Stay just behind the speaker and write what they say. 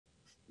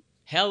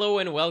Hello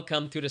and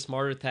welcome to the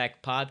Smarter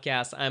Tech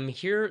podcast. I'm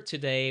here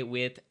today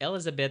with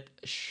Beth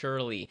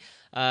Shirley.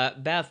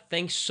 Beth,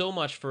 thanks so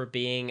much for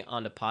being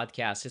on the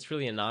podcast. It's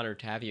really an honor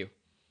to have you.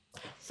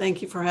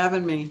 Thank you for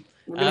having me.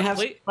 We're going to have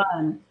some Play,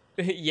 fun.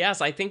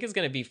 yes, I think it's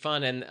gonna be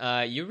fun.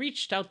 And you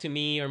reached out to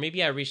me, or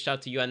maybe I reached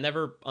out to you. I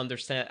never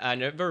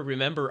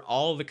remember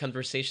all the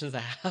conversations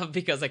I have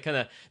because I kind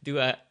of do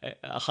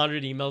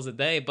 100 emails a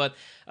day. But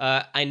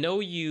I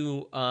know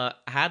you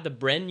had a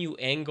brand new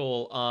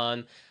angle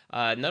on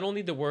not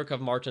only the work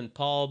of Martin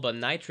Pall, but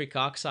nitric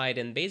oxide,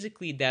 and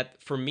basically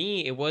that for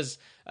me it was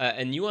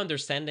a new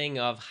understanding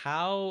of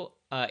how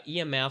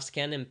EMFs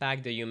can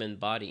impact the human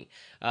body.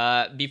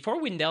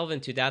 Before we delve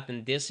into that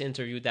in this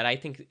interview, that I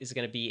think is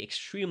going to be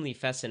extremely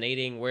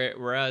fascinating,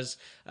 whereas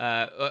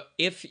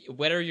if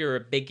whether you're a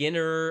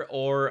beginner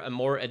or a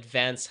more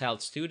advanced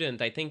health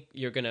student, I think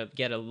you're going to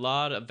get a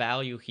lot of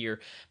value here.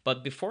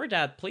 But before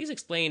that, please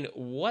explain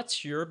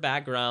what's your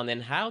background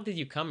and how did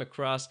you come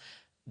across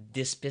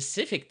this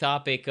specific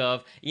topic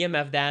of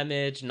EMF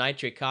damage,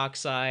 nitric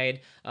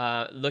oxide,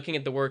 looking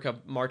at the work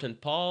of Martin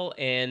Pall,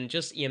 and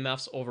just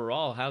EMFs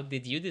overall. How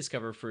did you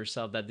discover for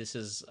yourself that this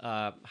is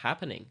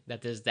happening,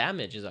 that this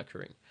damage is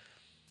occurring?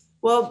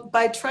 Well,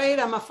 by trade,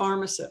 I'm a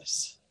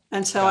pharmacist.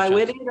 And so I Gotcha.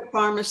 went into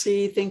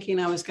pharmacy thinking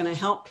I was going to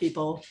help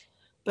people.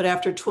 But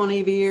after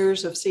 20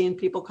 years of seeing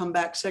people come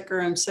back sicker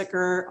and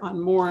sicker on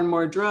more and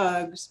more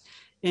drugs,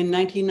 in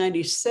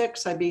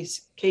 1996,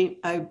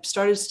 I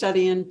started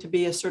studying to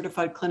be a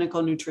certified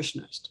clinical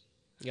nutritionist.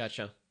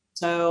 Gotcha.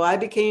 So I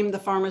became the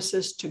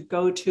pharmacist to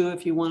go to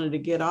if you wanted to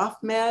get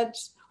off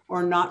meds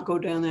or not go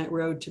down that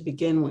road to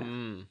begin with.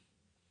 Mm.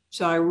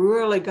 So I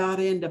really got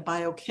into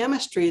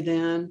biochemistry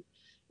then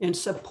and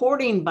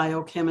supporting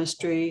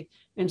biochemistry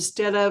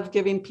instead of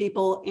giving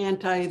people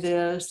anti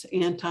this,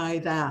 anti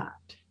that.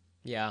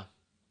 Yeah.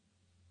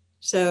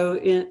 So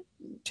in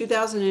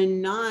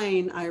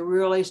 2009, I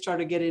really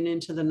started getting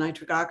into the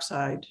nitric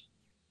oxide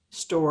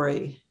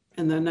story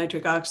and the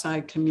nitric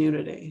oxide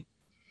community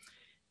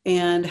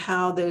and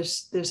how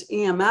this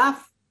EMF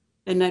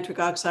and nitric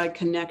oxide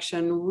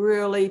connection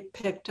really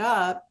picked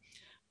up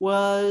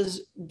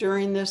was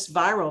during this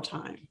viral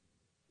time.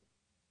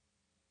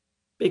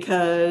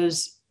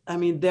 Because, I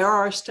mean, there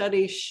are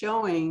studies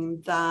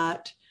showing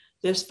that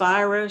this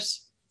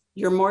virus,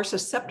 you're more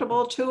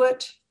susceptible to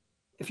it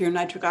if you're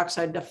nitric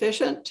oxide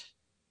deficient.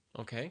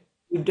 Okay.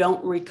 You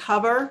don't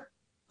recover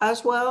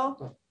as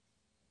well.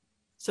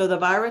 So the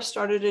virus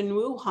started in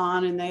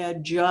Wuhan and they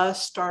had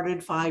just started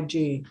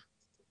 5G.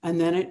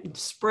 And then it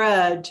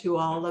spread to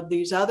all of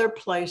these other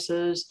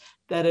places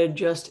that had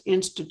just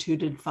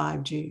instituted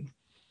 5G.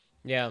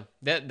 Yeah,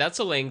 that's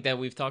a link that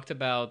we've talked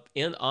about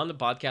in on the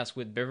podcast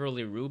with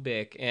Beverly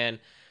Rubik, and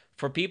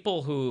for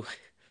people who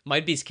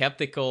might be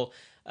skeptical,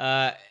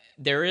 uh,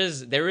 there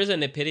is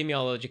an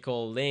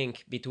epidemiological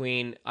link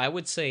between, I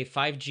would say,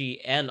 5G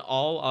and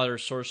all other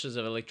sources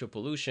of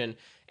electropollution,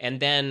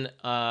 and then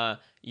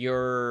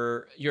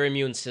your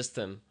immune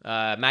system.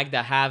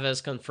 Magda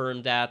Havas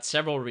confirmed that,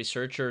 several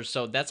researchers.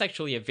 So that's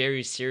actually a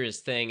very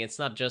serious thing. It's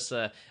not just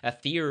a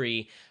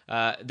theory.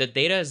 The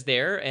data is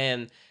there,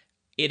 and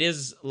it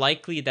is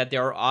likely that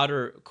there are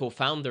other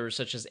co-founders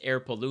such as air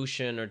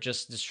pollution or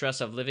just the stress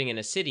of living in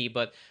a city,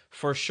 but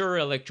for sure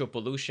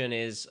electropollution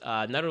is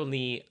not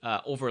only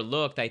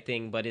overlooked, I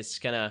think, but it's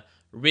kind of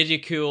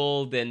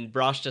ridiculed and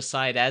brushed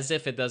aside as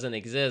if it doesn't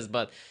exist.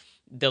 But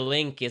the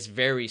link is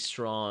very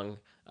strong,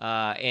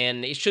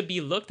 and it should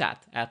be looked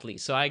at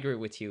least. So I agree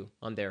with you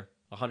on there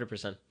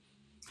 100%.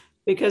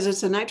 Because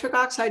it's a nitric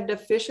oxide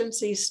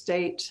deficiency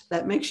state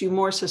that makes you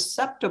more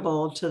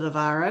susceptible to the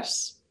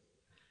virus.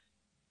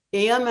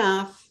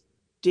 EMF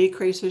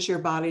decreases your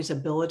body's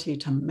ability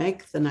to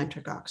make the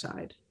nitric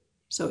oxide.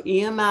 So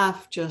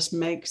EMF just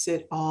makes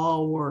it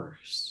all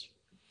worse.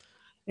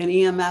 And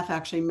EMF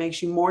actually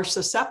makes you more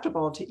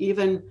susceptible to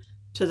even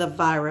to the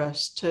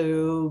virus,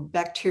 to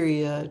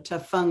bacteria, to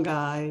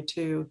fungi,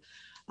 to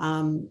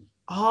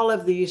all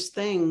of these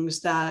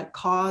things that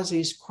cause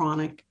these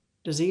chronic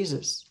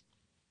diseases.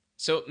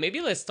 So maybe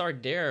let's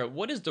start there.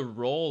 What is the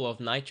role of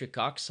nitric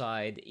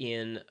oxide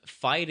in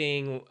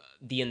fighting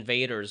the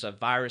invaders of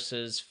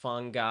viruses,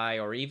 fungi,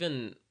 or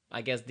even,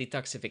 I guess,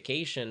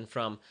 detoxification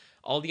from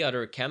all the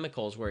other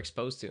chemicals we're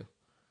exposed to?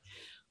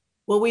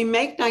 Well, we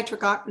make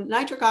nitric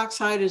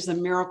oxide is the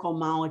miracle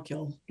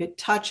molecule. It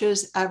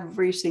touches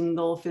every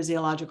single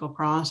physiological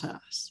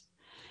process.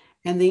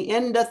 And the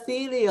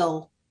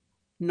endothelial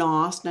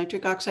NOS,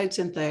 nitric oxide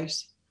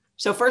synthase.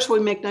 So first we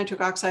make nitric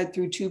oxide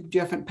through two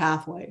different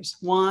pathways.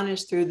 One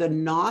is through the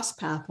NOS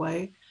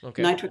pathway,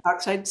 Okay. nitric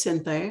oxide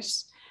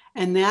synthase,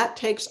 and that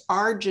takes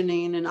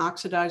arginine and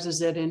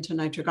oxidizes it into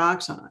nitric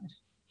oxide.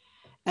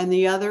 And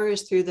the other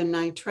is through the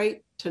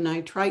nitrate to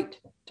nitrite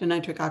to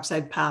nitric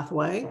oxide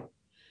pathway,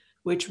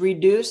 which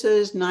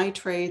reduces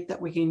nitrate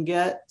that we can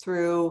get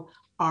through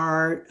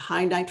our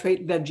high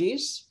nitrate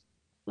veggies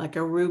like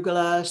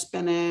arugula,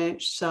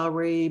 spinach,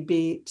 celery,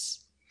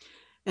 beets.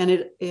 And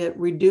it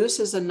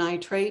reduces a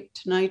nitrate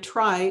to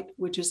nitrite,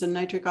 which is a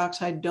nitric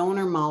oxide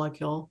donor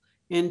molecule,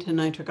 into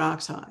nitric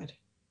oxide.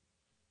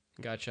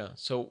 Gotcha.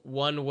 So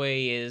one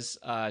way is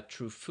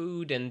through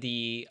food, and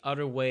the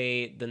other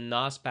way, the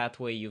NOS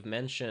pathway you've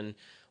mentioned.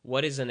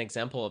 What is an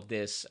example of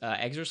this?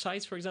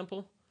 Exercise, for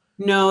example?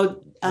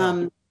 No,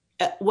 No.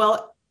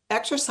 well,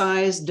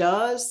 exercise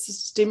does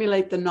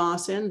stimulate the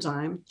NOS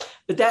enzyme,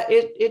 but that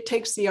it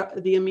takes the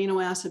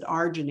amino acid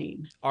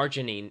arginine.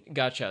 Arginine.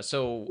 Gotcha.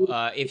 So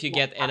if you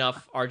get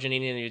enough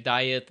arginine in your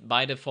diet,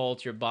 by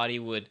default, your body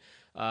would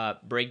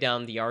break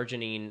down the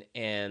arginine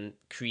and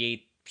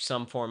create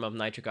some form of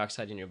nitric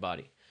oxide in your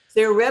body.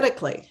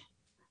 Theoretically.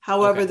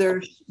 However,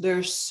 Okay.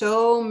 there's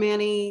so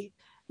many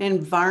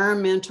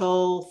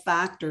environmental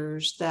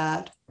factors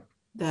that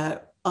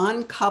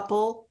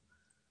uncouple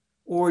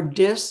or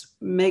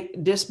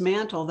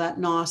dismantle that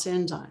NOS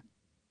enzyme.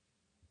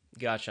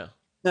 Gotcha.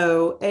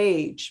 So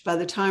age, by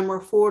the time we're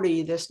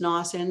 40, this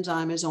NOS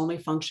enzyme is only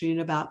functioning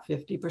about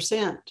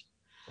 50%.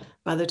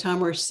 By the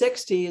time we're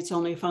 60, it's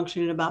only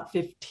functioning about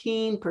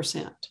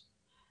 15%.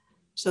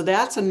 So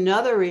that's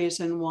another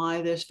reason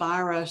why this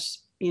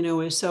virus,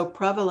 is so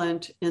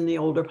prevalent in the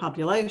older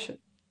population.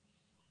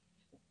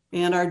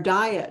 And our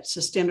diets,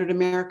 the standard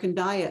American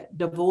diet,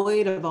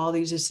 devoid of all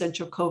these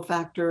essential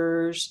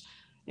cofactors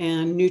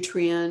and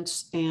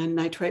nutrients and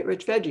nitrate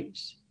rich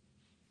veggies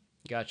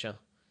Gotcha.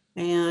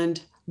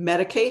 and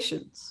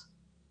medications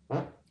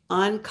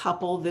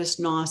uncouple this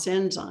NOS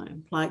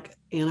enzyme, like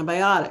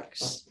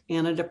antibiotics,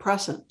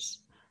 antidepressants,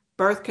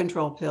 birth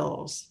control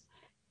pills,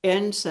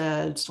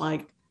 NSAIDs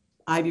like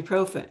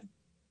ibuprofen,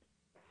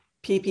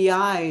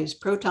 PPIs,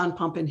 proton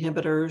pump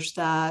inhibitors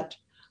that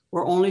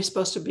were only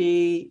supposed to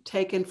be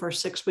taken for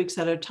 6 weeks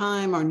at a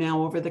time are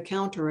now over the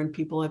counter, and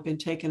people have been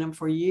taking them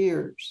for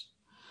years.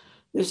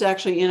 This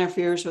actually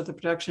interferes with the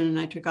production of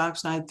nitric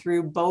oxide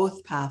through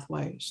both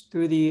pathways,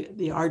 through the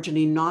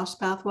arginine NOS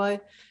pathway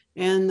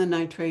and the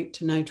nitrate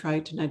to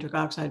nitrite to nitric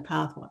oxide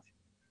pathway.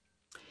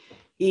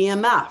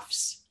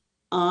 EMFs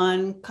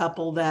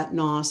uncouple that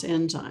NOS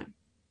enzyme.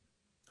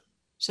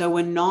 So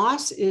when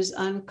NOS is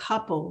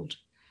uncoupled,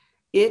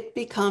 it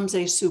becomes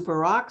a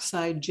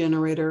superoxide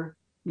generator,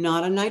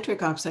 not a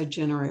nitric oxide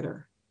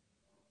generator.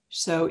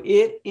 So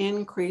it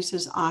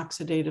increases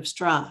oxidative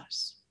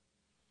stress.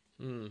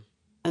 Mm.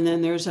 And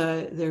then there's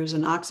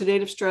an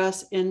oxidative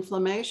stress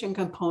inflammation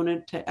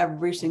component to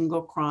every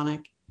single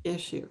chronic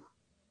issue.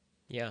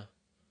 Yeah.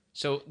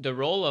 So the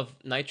role of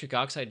nitric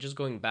oxide, just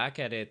going back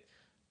at it,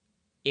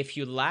 if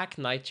you lack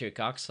nitric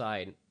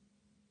oxide,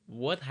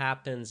 what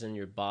happens in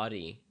your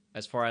body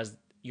as far as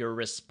your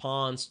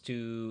response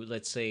to,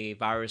 let's say,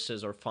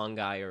 viruses or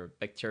fungi or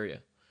bacteria?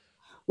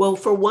 Well,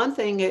 for one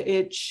thing,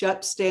 it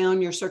shuts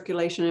down your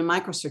circulation and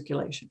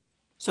microcirculation.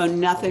 So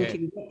nothing Okay.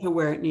 can get to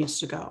where it needs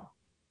to go.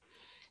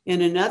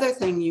 And another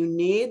thing, you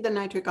need the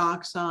nitric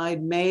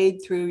oxide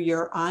made through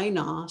your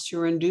iNOS,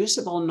 your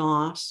inducible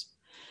NOS.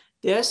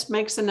 This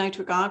makes the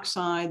nitric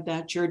oxide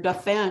that's your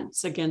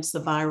defense against the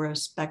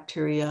virus,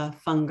 bacteria,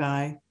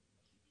 fungi.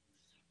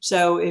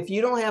 So if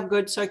you don't have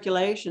good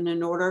circulation,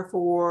 in order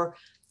for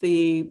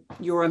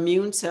your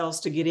immune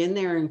cells to get in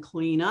there and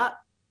clean up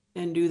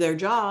and do their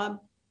job,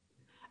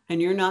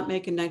 and you're not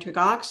making nitric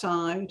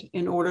oxide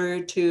in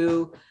order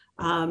to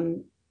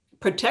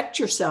protect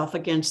yourself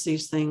against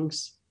these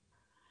things,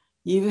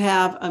 you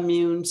have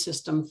immune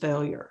system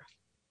failure.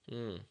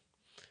 Mm.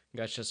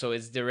 Gotcha. So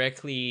it's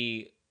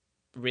directly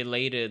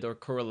related or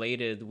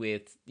correlated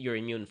with your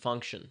immune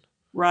function.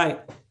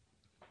 Right.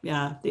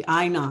 Yeah. The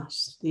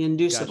iNOS, the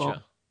inducible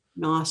Gotcha.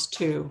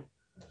 NOS2.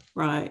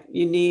 Right.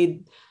 You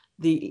need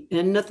the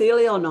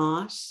endothelial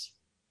NOS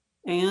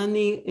and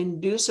the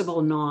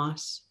inducible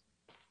NOS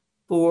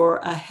for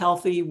a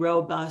healthy,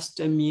 robust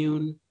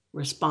immune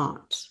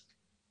response.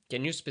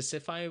 Can you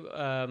specify?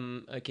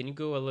 Can you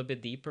go a little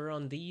bit deeper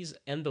on these?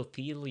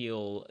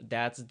 Endothelial,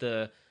 that's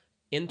the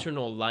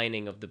internal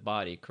lining of the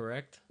body,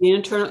 correct? The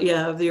internal,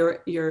 yeah, of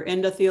your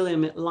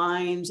endothelium, it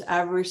lines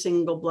every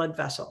single blood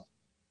vessel.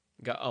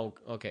 Oh,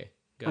 okay.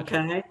 Gotcha.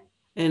 Okay.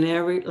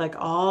 And like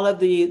all of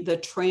the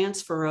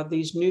transfer of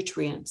these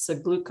nutrients, the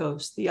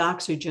glucose, the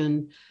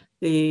oxygen,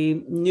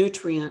 the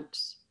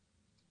nutrients,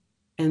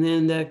 and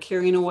then the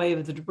carrying away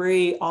of the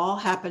debris all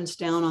happens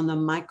down on the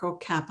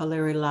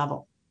microcapillary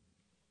level.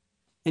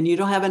 And you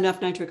don't have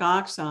enough nitric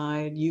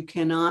oxide, you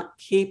cannot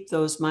keep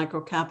those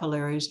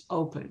microcapillaries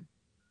open.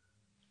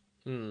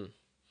 Hmm.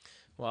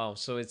 Wow.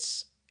 So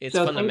it's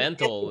So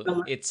fundamental.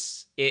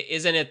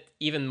 Isn't it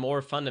even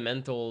more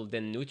fundamental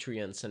than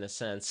nutrients in a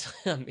sense?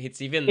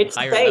 It's even it's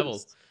the higher level.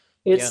 base.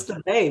 Yeah. It's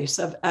the base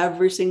of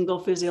every single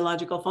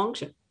physiological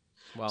function.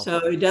 Wow. So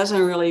it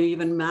doesn't really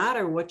even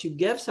matter what you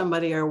give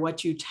somebody or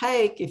what you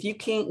take. If you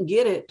can't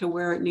get it to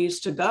where it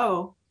needs to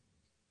go,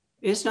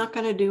 it's not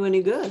going to do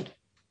any good.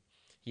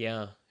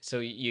 Yeah.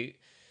 So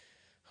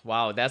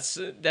wow,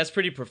 that's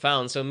pretty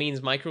profound. So it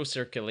means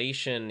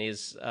microcirculation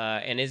is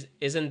and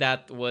isn't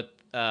that what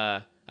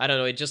I don't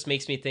know. It just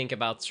makes me think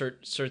about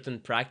certain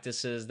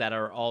practices that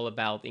are all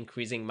about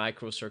increasing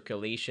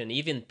microcirculation,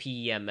 even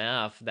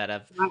PEMF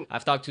that Right.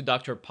 I've talked to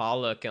Dr.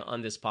 Pollock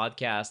on this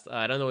podcast.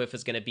 I don't know if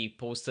it's going to be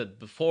posted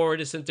before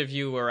this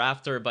interview or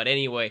after, but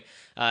anyway,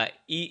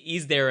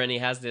 he's there and he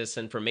has this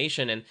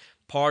information. And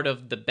part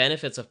of the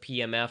benefits of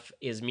PEMF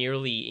is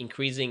merely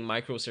increasing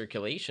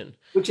microcirculation.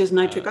 Which is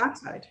nitric Uh,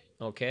 oxide.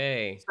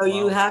 okay. So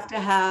you Wow. have to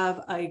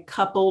have a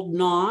coupled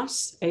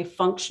NOS, a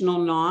functional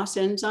NOS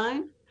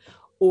enzyme,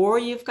 or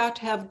you've got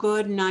to have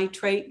good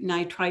nitrate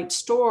nitrite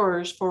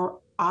stores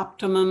for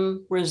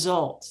optimum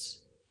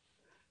results,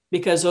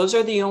 because those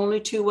are the only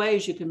two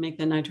ways you can make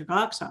the nitric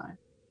oxide.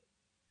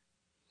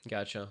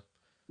 Gotcha.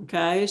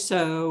 Okay,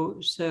 so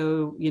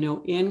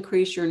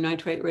increase your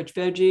nitrate rich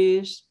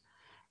veggies,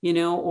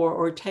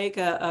 or take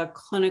a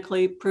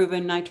clinically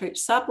proven nitrate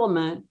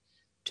supplement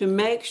to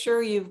make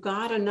sure you've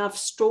got enough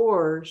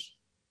stores.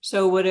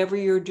 So whatever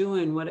you're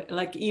doing,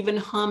 like even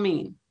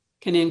humming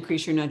can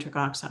increase your nitric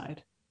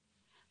oxide,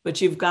 but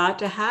you've got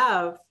to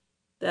have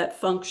that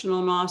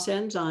functional NOS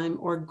enzyme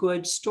or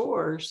good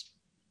stores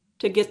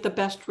to get the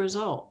best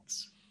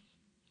results.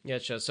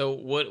 Gotcha. So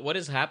what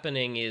is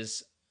happening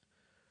is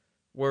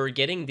we're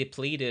getting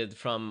depleted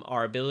from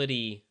our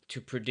ability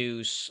to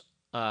produce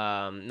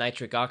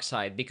nitric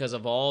oxide because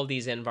of all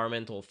these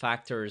environmental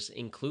factors,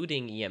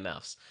 including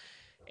EMFs.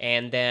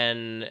 And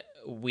then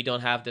we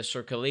don't have the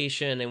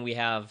circulation and we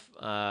have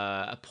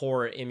a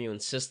poor immune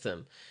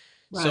system.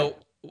 Right. So,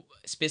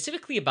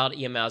 specifically about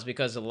EMFs,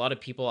 because a lot of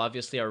people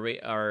obviously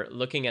are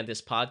looking at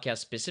this podcast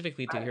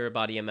specifically to hear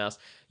about EMFs,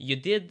 you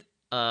did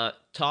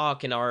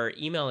talk in our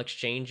email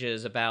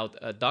exchanges about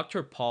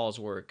Dr. Pall's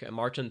work,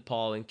 Martin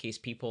Pall, in case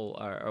people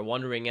are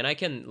wondering, and I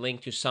can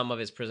link to some of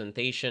his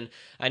presentation.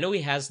 I know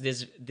he has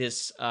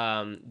this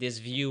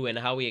view, and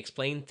how he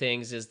explained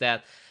things is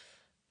that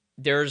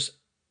there's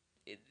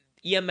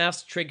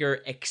EMFs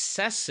trigger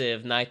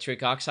excessive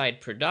nitric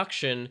oxide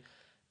production,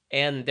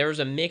 and there's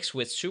a mix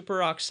with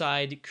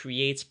superoxide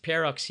creates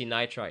Right.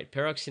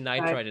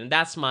 peroxynitrite, and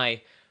that's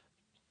my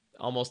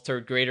almost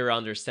third grader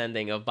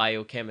understanding of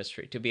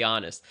biochemistry, to be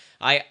honest.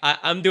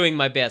 I'm doing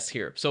my best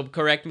here, so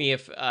correct me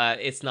if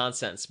it's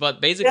nonsense, but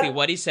basically Yep.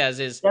 what he says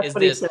That's is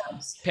what he this: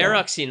 says. Yeah.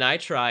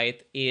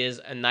 peroxynitrite is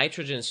a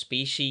nitrogen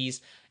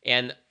species,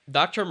 and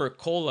Dr.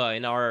 Mercola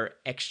in our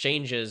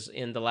exchanges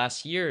in the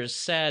last years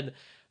said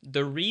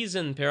the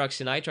reason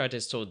peroxynitrite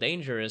is so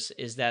dangerous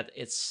is that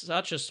it's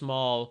such a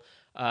small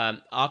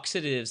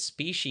oxidative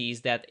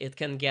species that it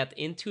can get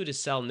into the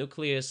cell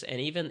nucleus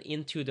and even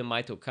into the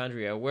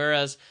mitochondria,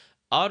 whereas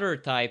other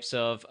types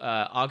of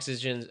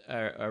oxygen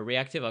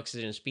reactive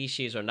oxygen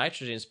species or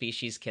nitrogen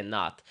species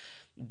cannot.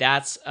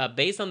 That's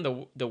based on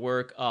the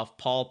work of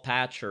Paul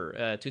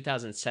Patcher,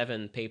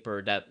 2007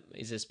 paper that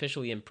is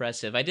especially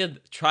impressive. I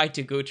did try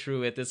to go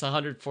through it. It's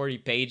 140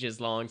 pages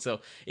long. So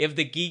if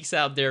the geeks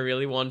out there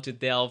really want to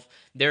delve,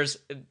 there's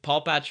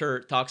Paul Patcher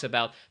talks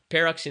about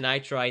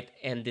peroxynitrite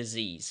and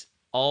disease.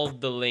 All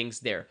the links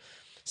there.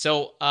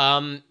 So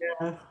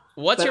Yeah.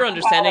 what's But your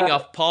understanding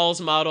of Paul's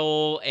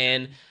model,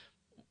 and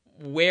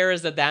where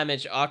is the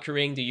damage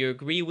occurring? Do you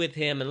agree with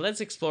him? And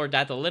let's explore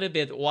that a little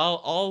bit while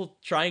all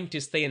trying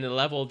to stay in a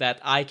level that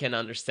I can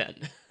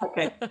understand.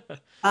 okay.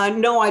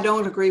 No, I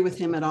don't agree with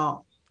him at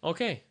all.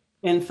 Okay.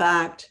 In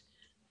fact,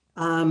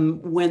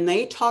 when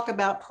they talk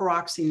about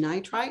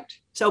peroxynitrite,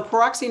 so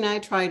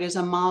peroxynitrite is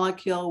a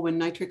molecule when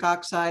nitric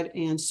oxide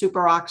and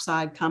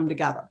superoxide come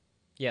together.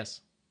 Yes.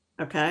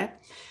 Okay.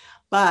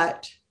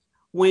 But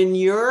when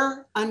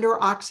you're under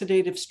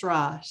oxidative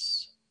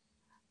stress,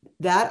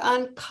 that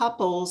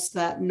uncouples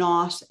that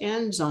NOS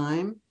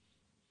enzyme.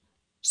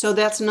 So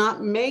that's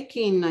not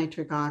making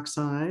nitric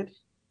oxide.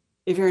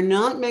 If you're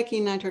not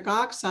making nitric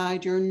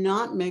oxide, you're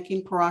not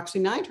making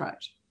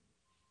peroxynitrite.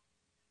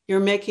 You're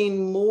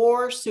making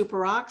more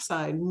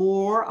superoxide,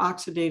 more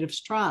oxidative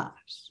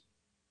stress.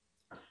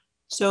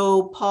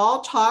 So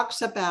Paul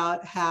talks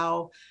about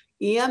how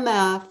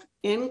EMF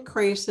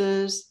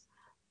increases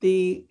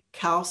the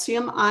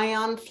calcium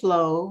ion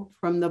flow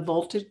from the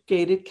voltage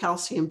gated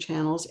calcium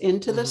channels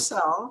into the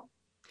cell.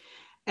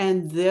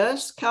 And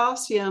this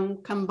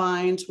calcium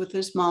combines with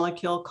this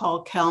molecule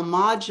called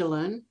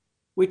calmodulin,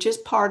 which is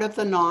part of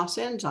the NOS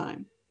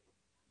enzyme,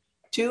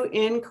 to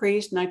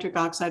increase nitric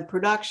oxide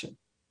production.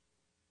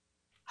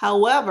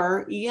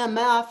 However,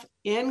 EMF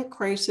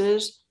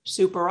increases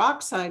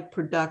superoxide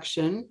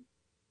production,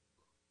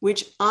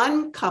 which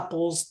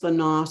uncouples the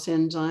NOS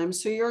enzyme,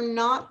 so you're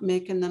not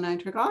making the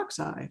nitric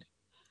oxide.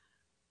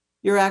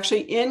 You're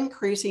actually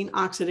increasing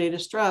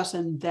oxidative stress,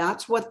 and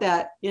that's what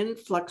that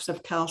influx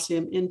of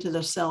calcium into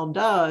the cell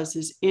does,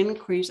 is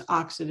increase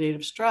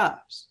oxidative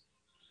stress,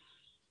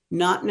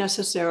 not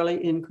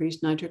necessarily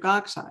increase nitric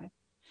oxide.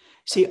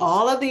 See,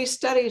 all of these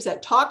studies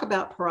that talk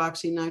about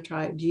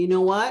peroxynitrite, do you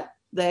know what?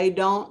 They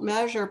don't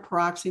measure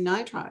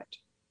peroxynitrite.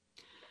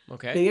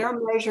 Okay. They are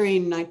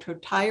measuring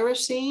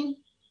nitrotyrosine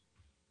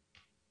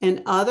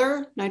and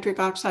other nitric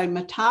oxide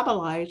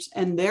metabolites,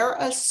 and they're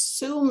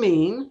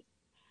assuming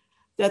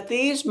that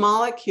these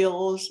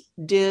molecules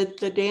did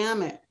the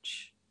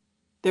damage.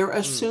 They're Hmm.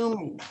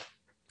 assuming.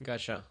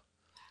 Gotcha.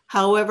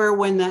 However,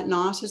 when that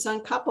NOS is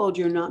uncoupled,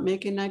 you're not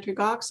making nitric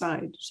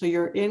oxide. So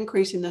you're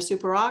increasing the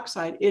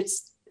superoxide.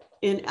 It's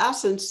in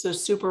essence the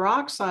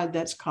superoxide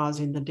that's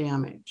causing the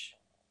damage.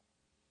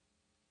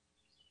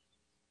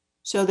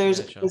 So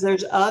Gotcha.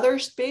 there's other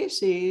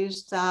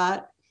species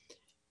that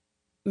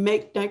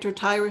make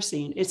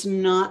nitrotyrosine. It's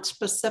not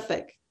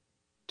specific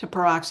to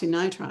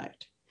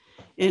peroxynitrite.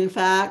 In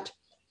fact,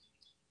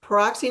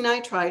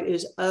 peroxynitrite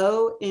is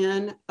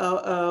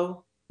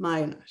ONOO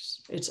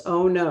minus. It's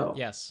O no.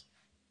 Yes.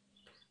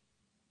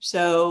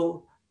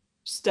 So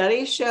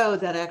studies show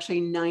that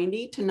actually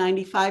 90 to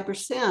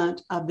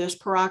 95% of this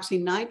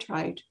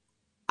peroxynitrite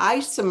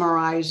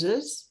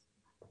isomerizes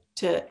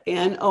to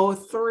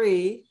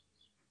NO3,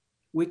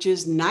 which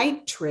is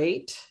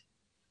nitrate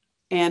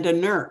and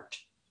inert.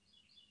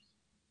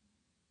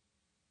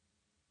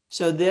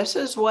 So this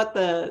is what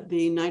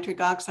the nitric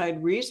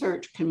oxide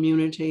research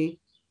community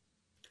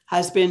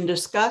has been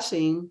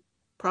discussing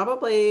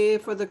probably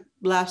for the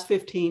last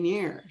 15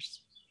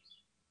 years.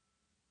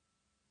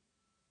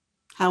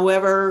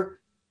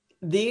 However,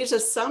 these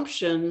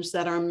assumptions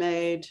that are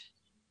made,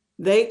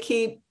 they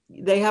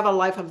have a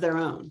life of their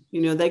own.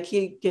 They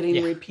keep getting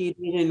Yeah.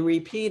 repeated and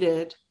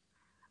repeated,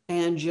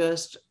 and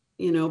just,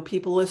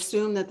 people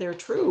assume that they're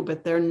true,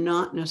 but they're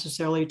not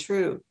necessarily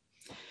true.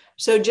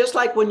 So just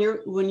like when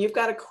you've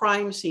got a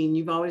crime scene,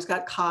 you've always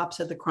got cops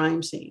at the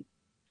crime scene.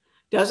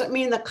 Doesn't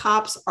mean the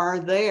cops are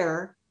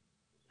there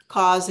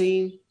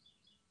causing,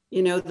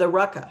 the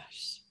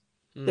ruckus.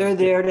 Hmm. They're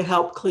there to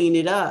help clean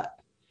it up.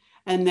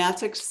 And that's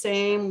the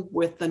same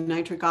with the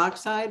nitric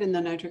oxide and the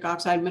nitric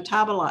oxide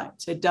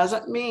metabolites. It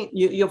doesn't mean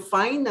you'll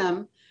find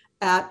them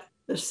at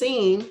the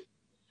scene,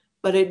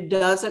 but it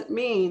doesn't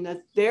mean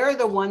that they're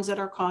the ones that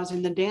are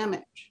causing the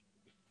damage.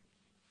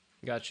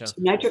 Gotcha. So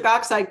nitric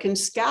oxide can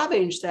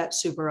scavenge that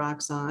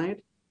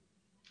superoxide,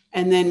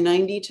 and then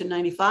 90 to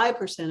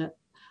 95%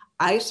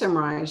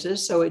 isomerizes,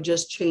 so it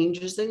just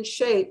changes in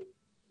shape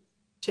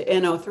to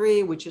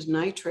NO3, which is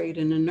nitrate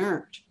and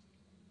inert.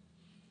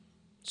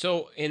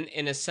 So,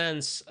 in a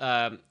sense,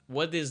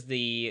 what is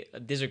the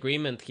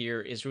disagreement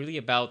here is really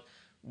about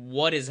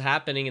what is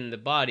happening in the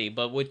body.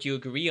 But what you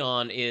agree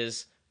on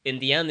is, in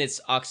the end, it's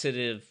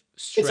oxidative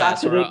It's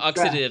stress or oxidative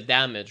stress. oxidative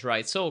damage,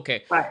 right? So,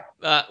 okay,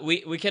 Right.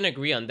 we can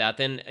agree on that.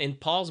 And in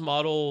Paul's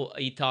model,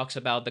 he talks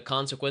about the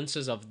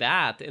consequences of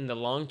that in the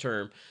long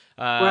term.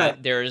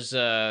 Right. There's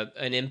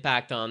an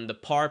impact on the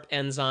PARP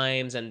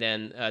enzymes, and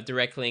then a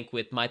direct link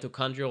with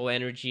mitochondrial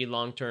energy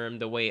long term,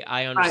 the way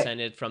I Right.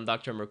 understand it from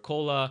Dr.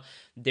 Mercola.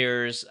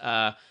 There's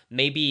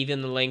maybe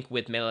even a link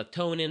with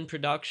melatonin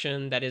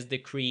production that is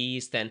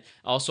decreased, and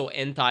also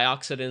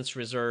antioxidants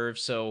reserve,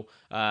 so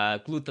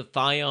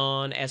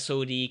glutathione,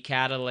 SOD,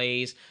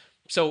 catalase.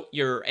 So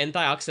your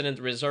antioxidant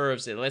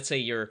reserves, let's say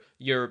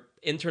your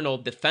internal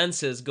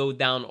defenses go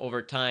down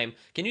over time.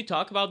 Can you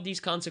talk about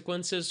these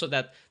consequences so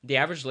that the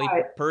average lay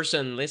Right.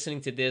 person listening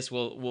to this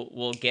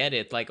will get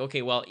it? Like,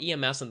 okay, well,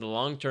 EMS in the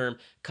long term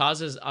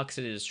causes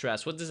oxidative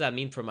stress. What does that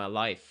mean for my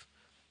life?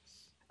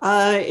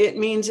 It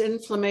means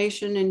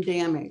inflammation and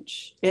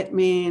damage. It Yeah,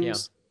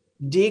 means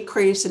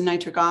decrease in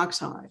nitric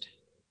oxide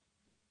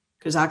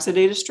because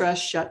oxidative stress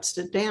shuts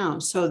it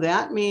down. So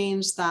that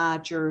means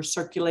that your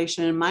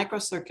circulation and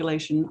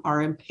microcirculation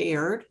are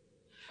impaired.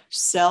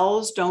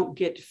 Cells don't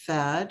get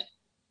fed.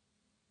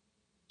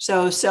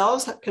 So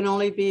cells can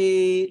only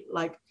be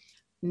like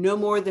no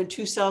more than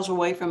 2 cells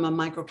away from a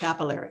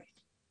microcapillary.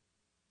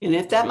 And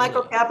if that really.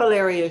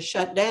 microcapillary is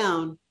shut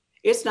down,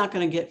 it's not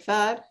going to get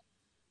fed.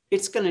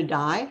 It's going to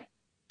die.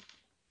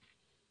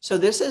 So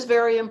this is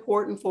very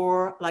important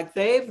for, like,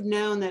 they've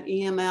known that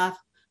EMF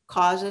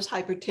causes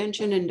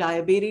hypertension and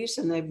diabetes,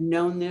 and they've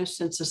known this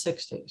since the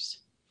 60s.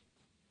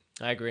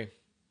 I agree.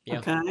 Yeah.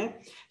 Okay.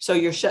 So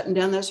you're shutting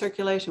down that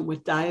circulation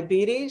with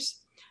diabetes.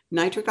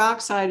 Nitric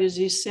oxide is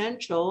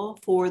essential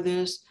for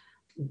this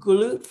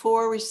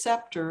GLUT4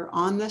 receptor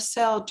on the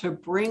cell to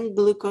bring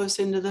glucose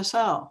into the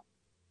cell.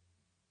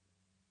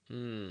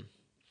 Hmm.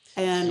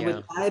 And with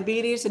Yeah.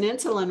 diabetes and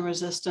insulin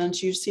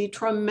resistance, you see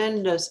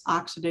tremendous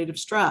oxidative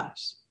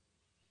stress.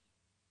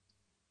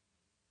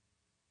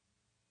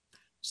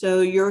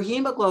 So your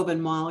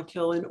hemoglobin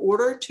molecule, in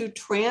order to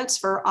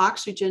transfer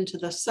oxygen to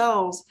the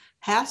cells,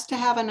 has to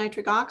have a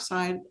nitric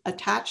oxide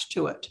attached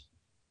to it.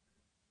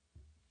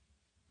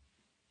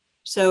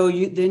 So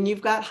then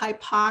you've got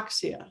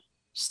hypoxia.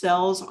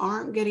 Cells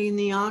aren't getting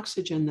the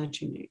oxygen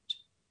that you need.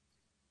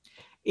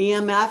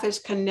 EMF is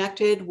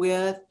connected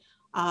with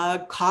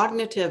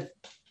cognitive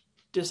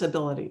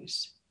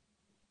disabilities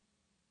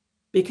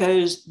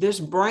because this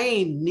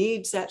brain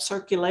needs that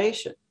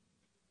circulation.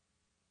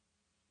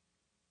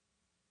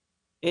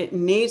 It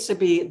needs to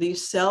be,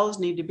 these cells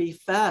need to be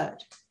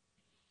fed.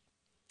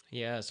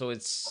 Yeah, so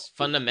it's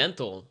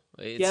fundamental.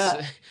 It's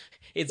Yeah.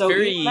 it's So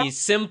very EMF,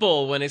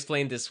 simple when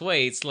explained this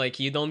way. It's like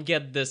you don't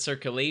get the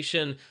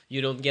circulation,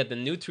 you don't get the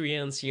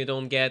nutrients, you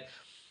don't get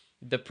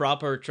the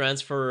proper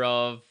transfer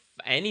of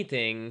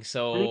anything.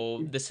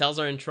 So the cells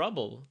are in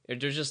trouble. They're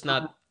just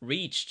not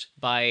reached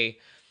by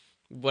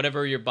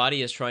whatever your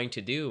body is trying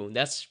to do.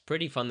 That's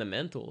pretty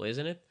fundamental,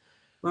 isn't it?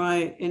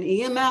 Right. And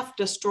EMF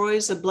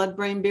destroys the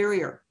blood-brain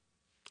barrier.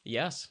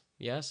 Yes,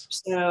 yes.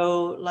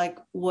 So, like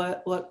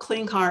what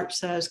Klinghardt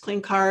says,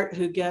 Klinghardt,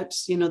 who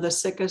gets the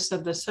sickest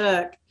of the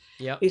sick,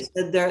 Yep. he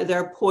said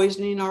they're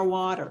poisoning our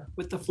water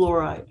with the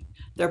fluoride.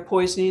 They're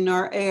poisoning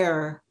our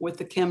air with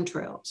the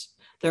chemtrails.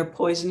 They're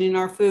poisoning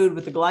our food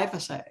with the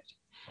glyphosate.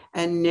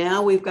 And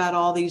now we've got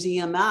all these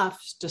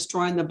EMFs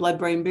destroying the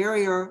blood-brain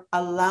barrier,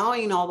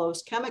 allowing all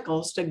those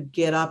chemicals to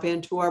get up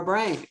into our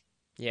brain.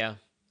 Yeah.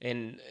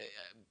 And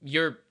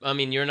I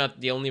mean, you're not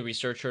the only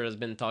researcher that's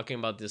been talking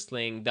about this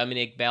thing.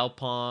 Dominique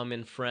Belpom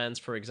in France,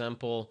 for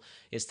example,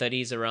 his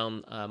studies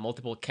around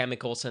multiple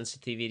chemical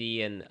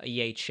sensitivity and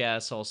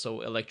EHS,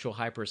 also electro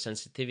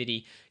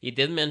hypersensitivity. He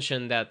did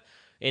mention that,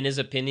 in his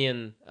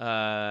opinion,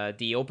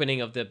 the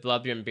opening of the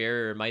blood-brain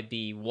barrier might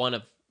be one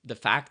of the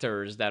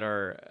factors that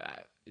are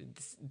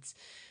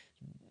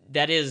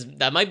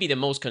that might be the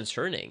most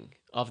concerning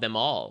of them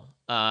all.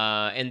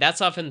 And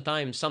that's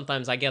oftentimes,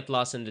 sometimes I get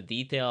lost in the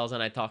details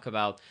and I talk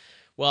about,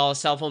 well, a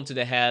cell phone to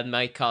the head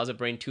might cause a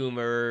brain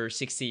tumor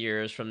 60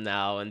 years from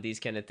now and these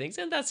kind of things.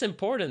 And that's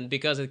important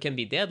because it can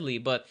be deadly.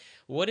 But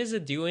what is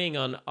it doing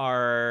on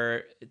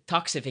our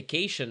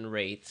toxification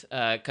rate,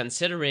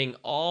 considering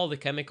all the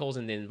chemicals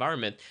in the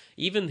environment?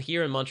 Even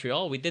here in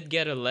Montreal, we did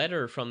get a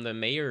letter from the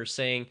mayor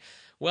saying,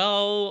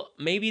 well,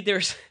 maybe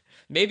there's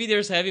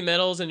heavy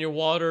metals in your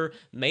water,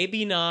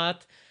 maybe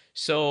not.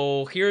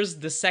 So here's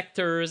the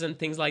sectors and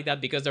things like that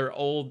because they're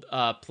old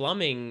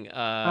plumbing,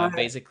 Right.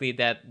 basically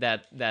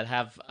that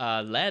have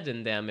lead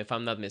in them, if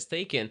I'm not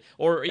mistaken,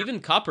 or even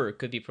copper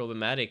could be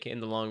problematic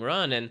in the long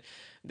run. And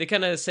they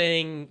kind of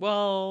saying,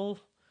 well,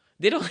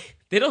 they don't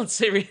they don't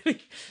say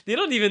really, they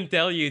don't even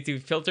tell you to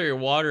filter your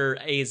water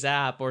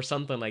ASAP or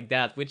something like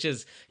that, which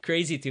is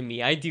crazy to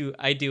me. I do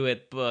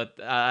it, but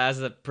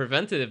as a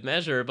preventative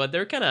measure. But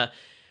they're kind of,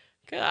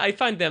 I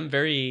find them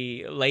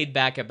very laid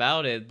back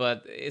about it,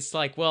 but it's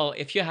like, well,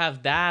 if you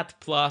have that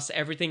plus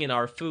everything in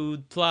our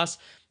food plus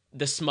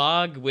the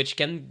smog, which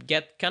can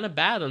get kind of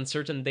bad on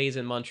certain days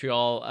in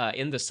Montreal,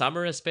 in the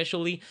summer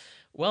especially.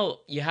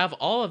 Well, you have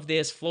all of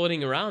this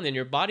floating around, and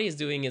your body is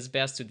doing its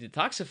best to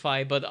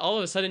detoxify, but all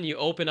of a sudden you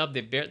open up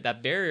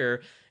that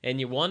barrier, and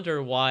you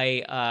wonder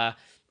why.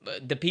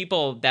 The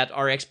people that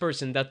are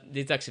experts in that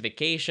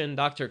detoxification,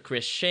 Dr.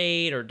 Chris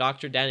Shade or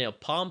Dr. Daniel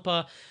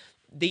Pompa,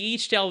 they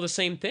each tell the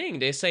same thing.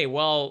 They say,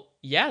 well,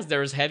 yes,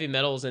 there's heavy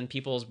metals in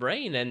people's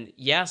brain, and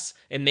yes,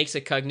 it makes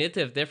a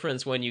cognitive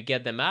difference when you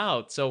get them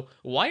out. So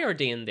why are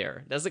they in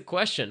there? That's the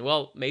question.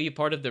 Well, maybe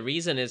part of the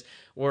reason is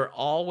we're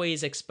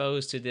always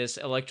exposed to this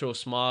electro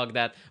smog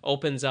that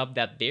opens up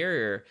that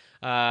barrier.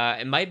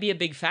 It might be a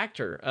big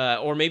factor,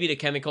 or maybe the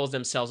chemicals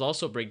themselves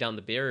also break down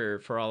the barrier,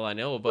 for all I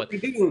know. What But we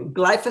do,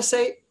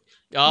 glyphosate.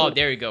 oh, What,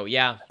 there you go.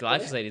 Yeah,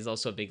 glyphosate is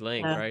also a big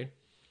link, yeah, right?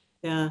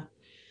 yeah.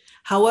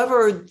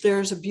 However,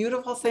 there's a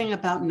beautiful thing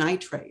about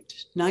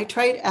nitrate.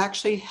 Nitrate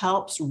actually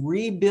helps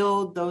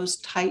rebuild those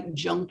tight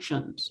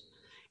junctions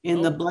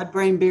in the Oh,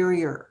 blood-brain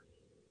barrier,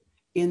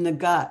 in the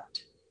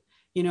gut.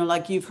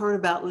 Like you've heard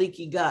about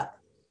leaky gut.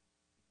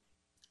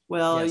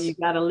 Well, you yes.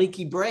 got a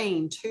leaky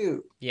brain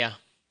too. Yeah.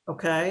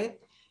 Okay.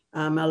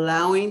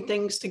 Allowing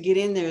things to get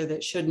in there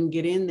that shouldn't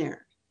get in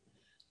there.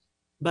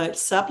 But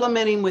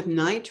supplementing with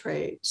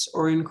nitrates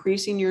or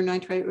increasing your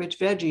nitrate rich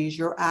veggies,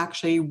 you're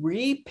actually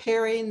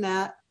repairing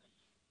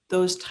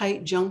those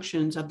tight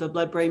junctions of the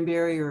blood brain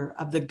barrier,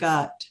 of the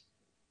gut,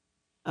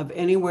 of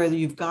anywhere that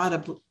you've got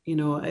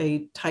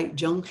a tight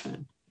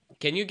junction.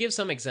 Can you give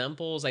some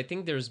examples? I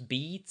think there's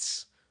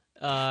beets,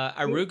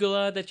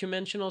 arugula that you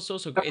mentioned also.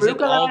 So is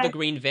it all the Arugula,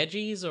 green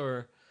veggies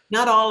or?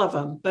 not all of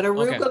them, but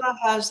Okay, arugula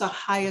has the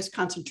highest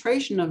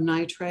concentration of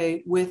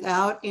nitrate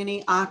without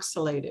any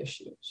oxalate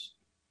issues.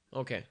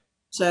 okay, gotcha.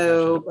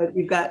 So, but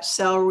you've got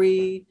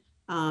celery,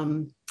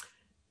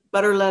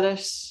 butter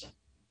lettuce,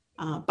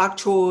 bok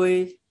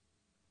choy,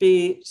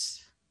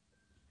 beets,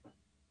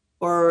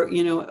 or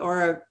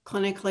a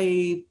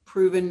clinically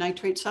proven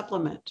nitrate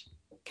supplement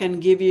can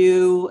give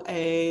you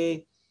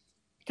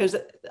because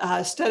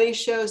study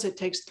shows it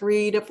takes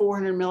 300 to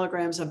 400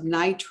 milligrams of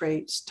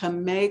nitrates to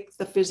make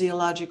the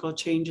physiological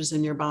changes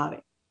in your body.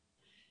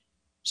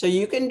 So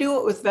you can do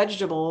it with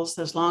vegetables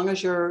as long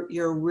as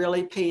you're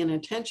really paying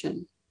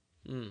attention,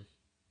 Mm.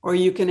 or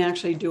you can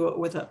actually do it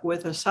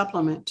with a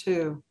supplement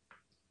too.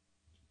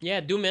 Yeah,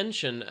 do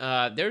mention.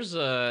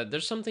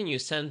 There's something you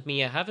sent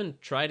me. I haven't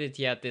tried it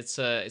yet. It's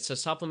a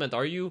supplement.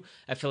 Are you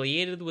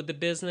affiliated with the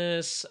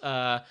business?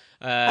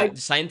 I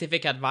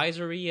Scientific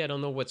advisory. I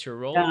don't know what's your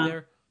role in Yeah.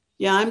 there.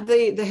 Yeah, I'm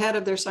the head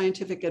of their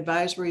scientific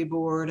advisory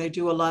board. I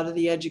do a lot of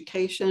the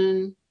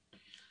education.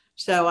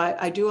 So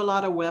I do a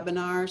lot of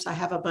webinars. I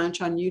have a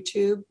bunch on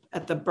YouTube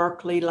at the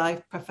Berkeley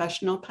Life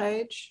Professional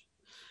page.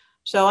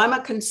 So I'm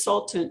a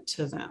consultant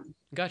to them.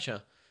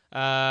 Gotcha.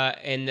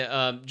 And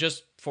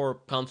just for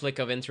conflict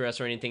of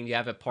interest or anything, do you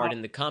have a part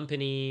in the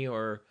company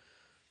or?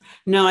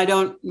 No, I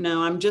don't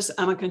know.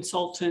 I'm a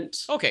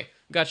consultant. Okay,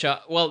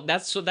 gotcha. Well,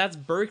 that's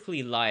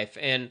Berkeley Life,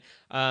 and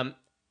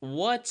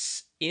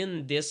what's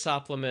in this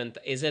supplement?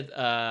 Is it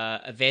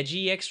a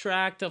veggie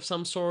extract of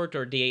some sort,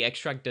 or they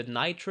extract the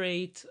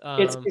nitrate?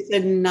 It's a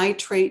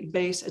nitrate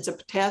base. It's a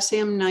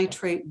potassium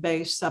nitrate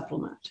based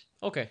supplement.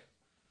 Okay.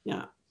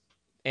 Yeah.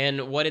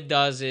 And what it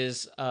does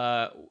is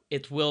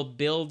it will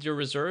build your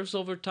reserves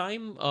over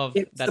time of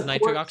It that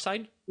nitric supports,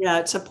 oxide. yeah,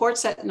 it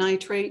supports that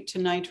nitrate to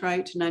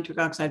nitrite to nitric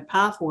oxide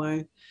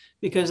pathway,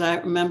 because I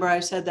remember I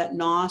said that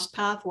NOS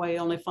pathway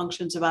only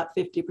functions about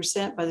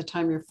 50% by the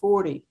time you're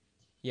 40.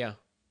 Yeah.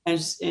 And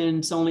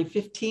it's only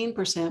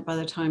 15% by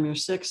the time you're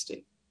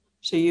 60.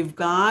 So you've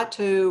got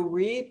to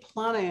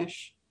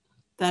replenish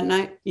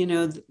that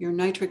your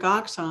nitric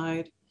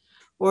oxide,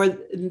 or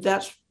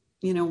that's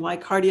why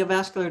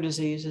cardiovascular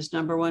disease is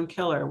number one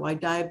killer, why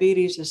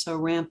diabetes is so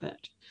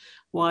rampant,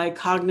 why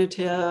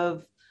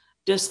cognitive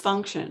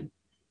dysfunction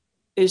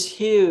is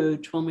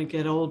huge when we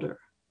get older. And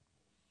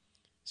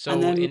So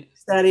then in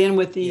mix that in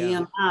with the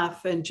yeah.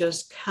 EMF and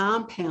just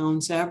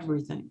compounds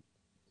everything.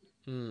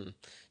 Hmm.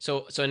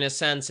 So in a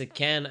sense, it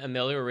can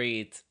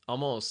ameliorate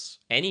almost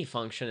any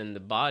function in the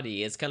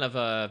body. It's kind of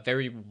a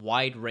very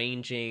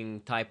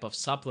wide-ranging type of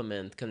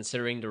supplement,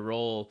 considering the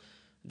role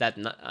that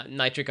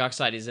nitric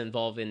oxide is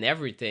involved in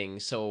everything.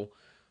 So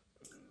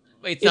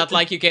it's not It's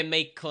like you can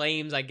make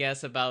claims, I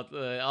guess, about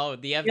oh,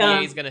 the FDA yeah.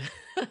 is gonna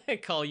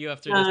call you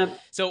after this. Uh,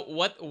 So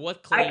what I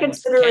claims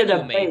consider can it you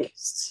a make?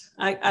 base.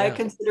 I Yeah,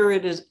 consider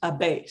it as a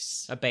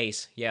base. a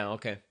base. Yeah,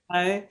 okay.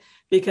 Okay.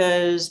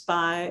 Because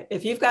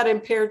if you've got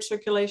impaired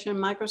circulation,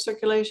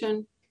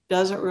 microcirculation,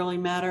 doesn't really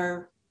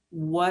matter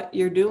what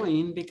you're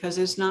doing, because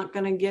it's not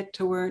going to get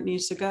to where it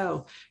needs to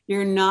go.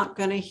 You're not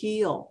going to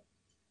heal.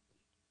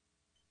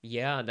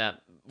 Yeah,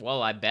 that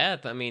well, I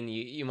bet. I mean,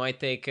 you might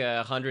take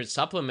 100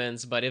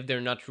 supplements, but if they're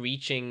not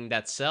reaching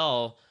that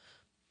cell,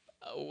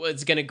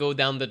 it's gonna go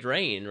down the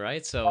drain,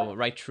 right? So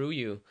right through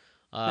you.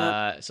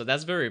 Yeah. So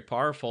that's very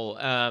powerful.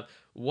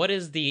 What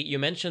is the you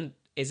mentioned?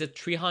 Is it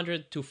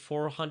 300 to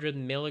 400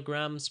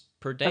 milligrams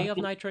per day of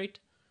nitrate?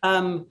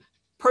 Um,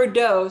 per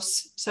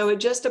dose. So it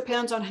just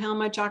depends on how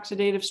much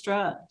oxidative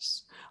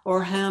stress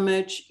or how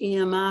much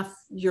EMF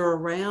you're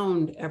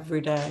around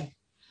every day.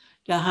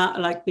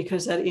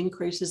 Because that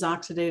increases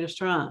oxidative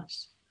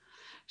stress.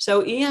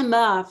 So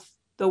EMF,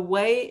 the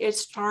way it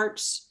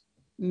starts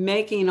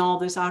making all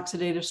this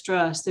oxidative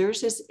stress,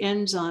 there's this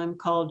enzyme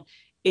called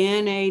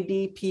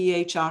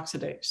NADPH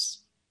oxidase.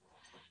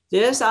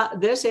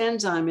 This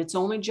enzyme, its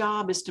only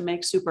job is to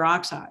make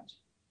superoxide.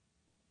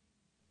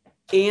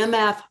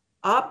 EMF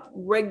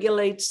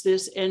upregulates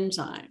this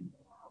enzyme.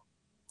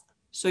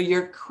 So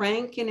you're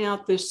cranking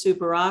out this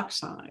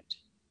superoxide.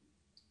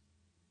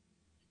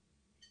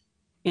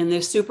 And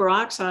this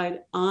superoxide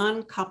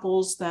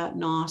uncouples that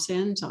NOS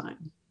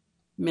enzyme,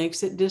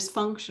 makes it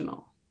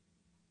dysfunctional.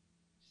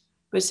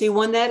 But see,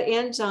 when that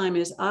enzyme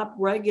is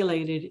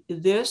upregulated,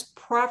 this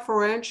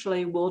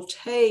preferentially will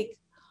take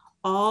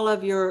all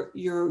of your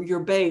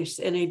base,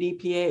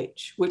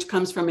 NADPH, which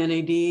comes from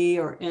NAD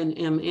or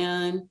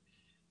NMN,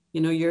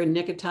 your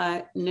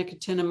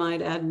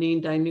nicotinamide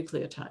adenine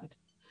dinucleotide.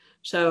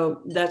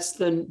 So that's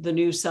the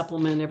new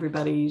supplement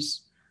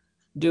everybody's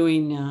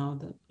doing now.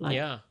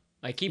 Yeah,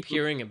 I keep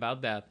hearing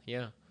about that.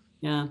 Yeah.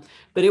 Yeah,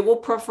 but it will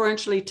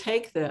preferentially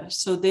take this.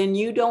 So then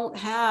you don't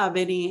have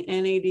any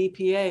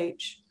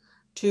NADPH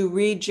to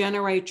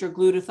regenerate your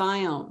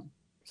glutathione.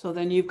 So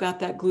then you've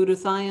got that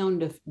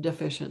glutathione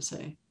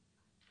deficiency.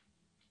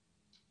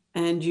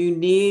 And you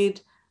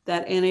need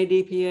that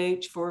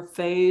NADPH for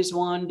phase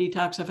 1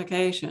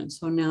 detoxification.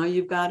 So now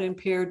you've got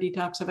impaired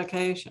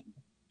detoxification.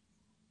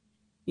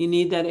 You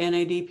need that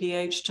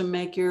NADPH to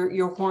make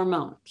your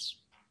hormones.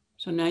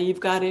 So now you've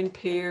got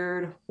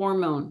impaired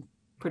hormone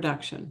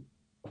production.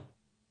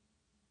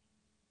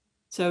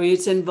 So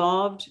it's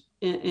involved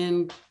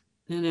in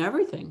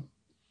everything.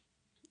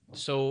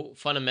 So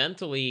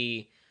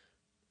fundamentally,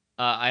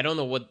 I don't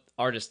know what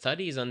are the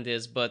studies on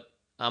this, but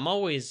I'm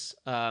always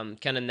kind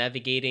of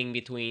navigating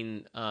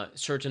between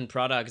certain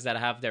products that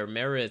have their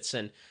merits,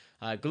 and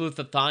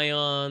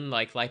glutathione,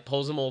 like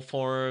liposomal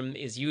form,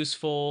 is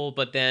useful.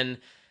 But then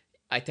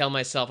I tell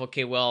myself,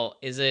 okay, well,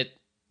 is it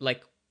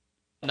like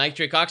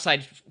nitric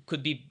oxide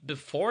could be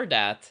before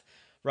that,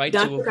 right? To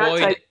Nitric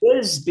oxide avoid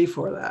is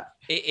before that.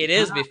 it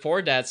is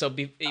before that. So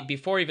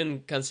before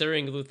even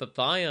considering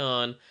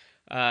glutathione,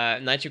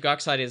 nitric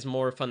oxide is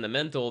more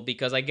fundamental,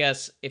 because I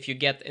guess if you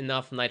get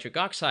enough nitric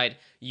oxide,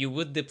 you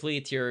would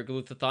deplete your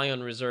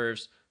glutathione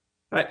reserves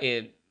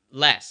Right,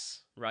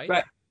 less, right?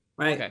 right,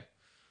 right, Okay, right.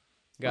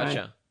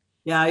 gotcha.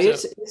 Yeah,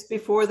 So it's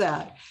before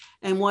that.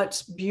 And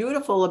what's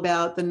beautiful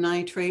about the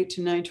nitrate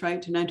to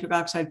nitrite to nitric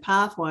oxide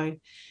pathway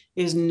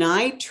is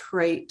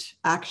nitrate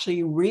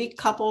actually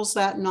recouples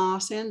that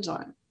NOS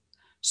enzyme.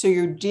 So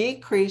you're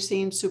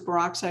decreasing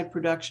superoxide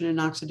production and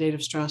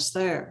oxidative stress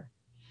there.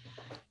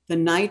 The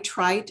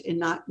nitrite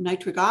and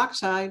nitric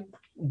oxide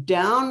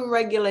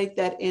downregulate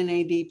that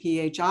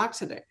NADPH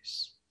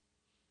oxidase.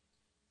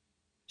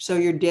 So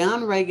you're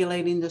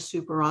downregulating the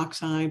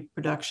superoxide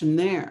production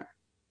there.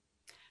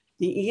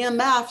 The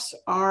EMFs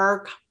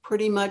are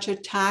pretty much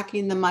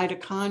attacking the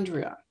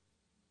mitochondria.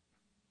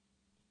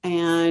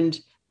 and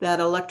that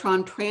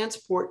electron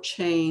transport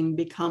chain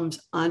becomes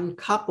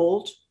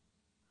uncoupled.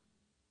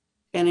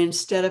 And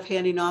instead of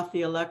handing off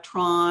the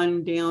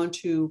electron down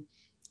to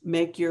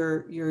make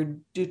your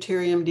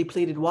deuterium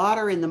depleted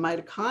water in the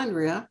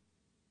mitochondria,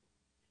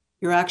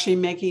 you're actually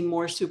making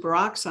more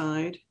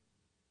superoxide,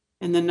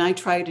 and the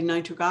nitrite and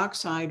nitric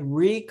oxide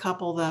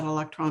recouple that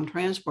electron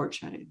transport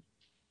chain.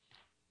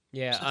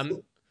 Yeah, So,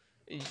 I'm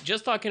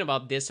just talking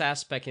about this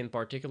aspect in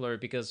particular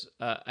because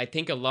I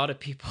think a lot of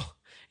people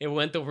it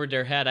went over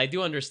their head. I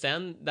do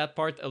understand that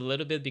part a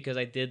little bit because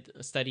I did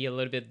study a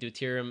little bit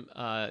deuterium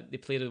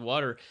depleted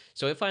water.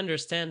 So if I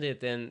understand it,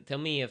 then tell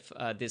me if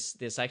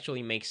this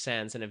actually makes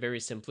sense in a very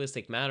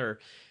simplistic manner.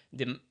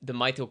 The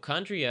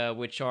mitochondria,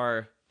 which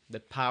are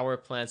the power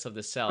plants of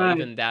the cell, right,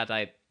 even that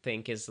I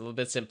think is a little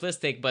bit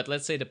simplistic. But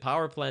let's say the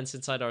power plants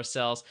inside our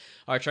cells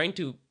are trying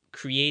to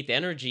create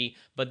energy,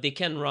 but they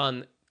can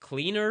run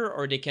cleaner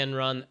or they can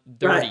run right,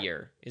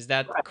 dirtier. Is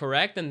that right,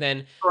 correct? And then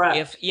if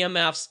correct.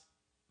 EMFs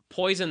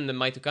poison the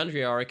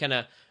mitochondria or kind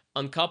of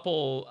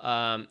uncouple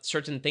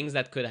certain things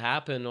that could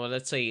happen, or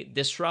let's say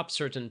disrupt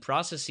certain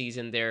processes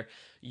in there,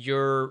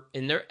 your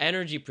in their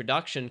energy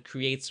production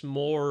creates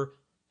more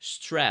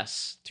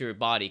stress to your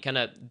body, kind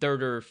of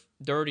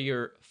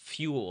dirtier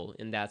fuel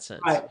in that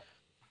sense. Right,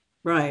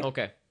 right.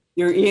 Okay,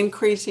 You're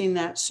increasing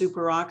that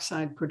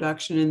superoxide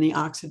production in the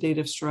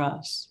oxidative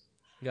stress.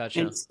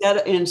 gotcha.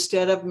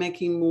 Instead of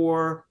making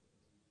more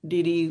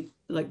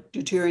like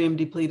deuterium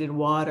depleted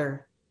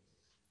water,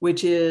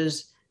 which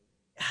is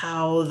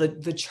how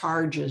the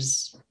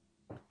charges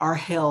are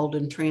held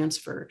and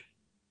transferred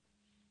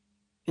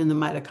in the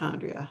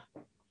mitochondria.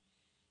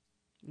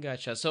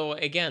 Gotcha. So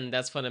again,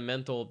 that's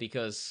fundamental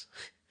because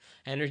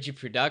energy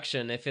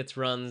production, if it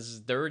runs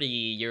dirty,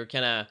 you're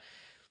kind of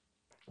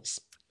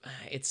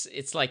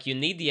it's like you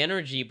need the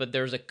energy, but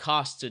there's a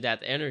cost to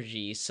that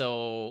energy.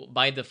 So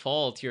by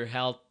default, your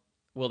health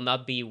will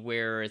not be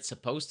where it's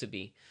supposed to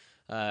be,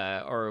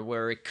 or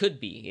where it could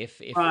be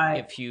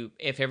Right.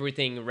 if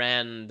everything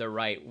ran the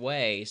right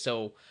way.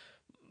 So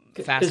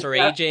Because faster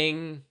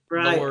aging,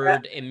 right,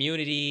 lowered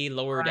immunity,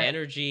 lowered right,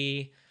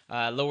 energy,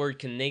 lowered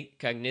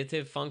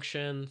cognitive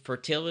function,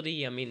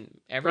 fertility. I mean,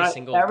 every right,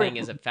 single thing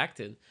is everything.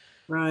 affected.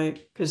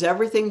 Right. Because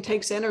everything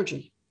takes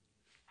energy.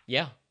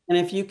 Yeah, And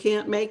if you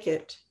can't make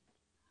it,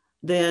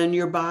 then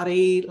your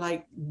body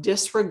like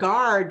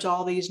disregards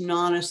all these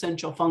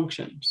non-essential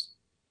functions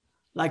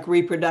like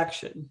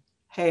reproduction,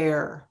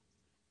 hair,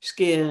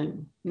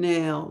 skin,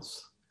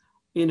 nails,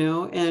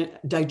 and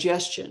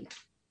digestion.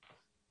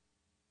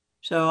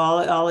 So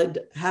all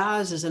it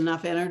has is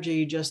enough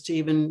energy just to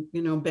even,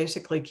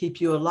 basically keep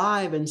you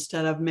alive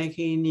instead of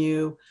making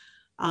you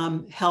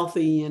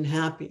healthy and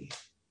happy.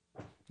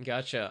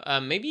 gotcha.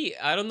 Maybe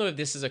I don't know if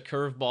this is a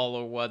curveball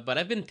or what, but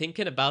I've been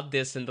thinking about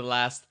this in the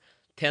last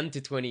 10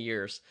 to 20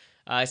 years,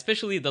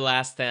 especially the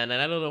last 10.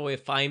 And I don't know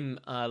if I'm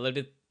a little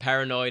bit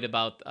paranoid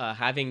about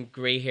having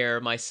gray hair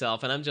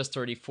myself, and I'm just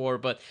 34,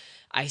 but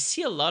I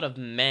see a lot of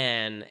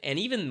men and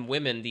even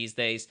women these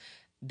days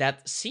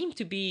that seem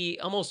to be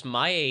almost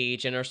my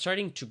age and are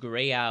starting to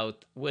gray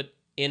out with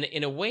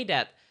in a way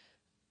that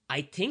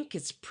I think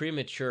it's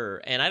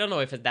premature, and I don't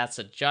know if that's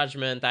a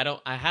judgment.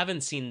 I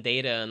haven't seen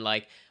data and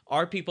like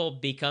are people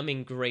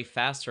becoming gray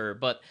faster,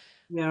 but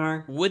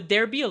Yeah. would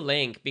there be a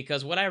link?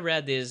 Because what I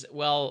read is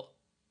well,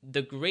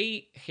 the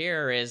gray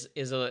hair is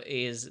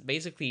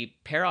basically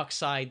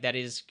peroxide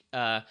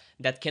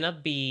that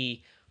cannot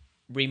be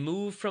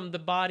removed from the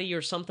body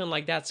or something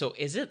like that. So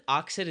is it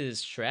oxidative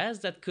stress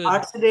that could?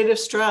 Oxidative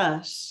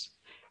stress.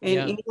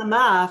 And Yeah,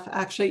 EMF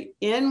actually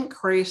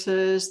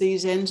increases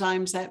these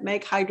enzymes that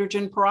make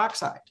hydrogen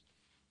peroxide.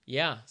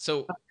 yeah.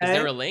 So is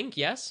there Okay. a link?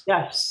 Yes.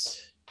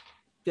 Yes.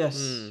 Yes.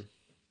 Hmm.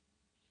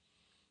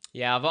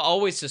 Yeah, I've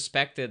always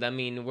suspected. I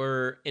mean,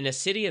 we're in a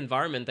city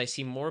environment. I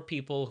see more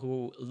people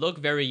who look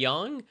very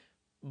young,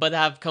 but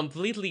have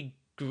completely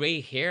gray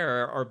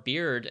hair or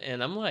beard,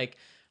 and I'm like,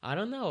 I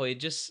don't know. It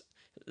just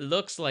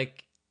looks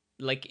like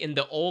in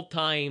the old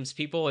times,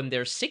 people in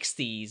their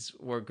 60s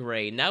were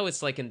gray. Now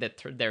it's like in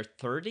their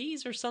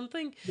 30s or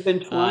something.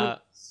 Even Uh,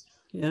 20s.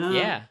 Yeah.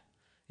 yeah,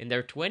 in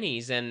their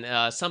 20s. And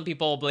some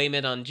people blame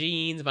it on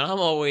genes, but I'm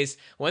always,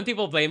 when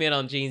people blame it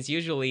on genes,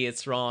 usually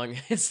it's wrong.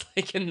 It's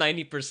like in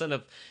 90%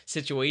 of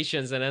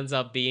situations, it ends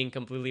up being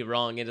completely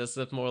wrong. It is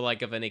more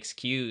like of an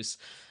excuse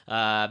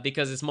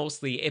because it's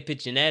mostly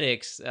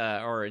epigenetics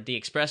or the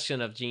expression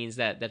of genes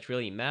that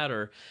really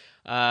matter.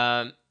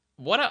 I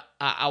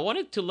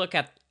wanted to look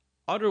at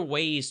other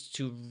ways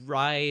to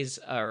rise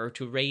or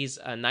to raise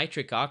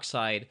nitric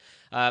oxide.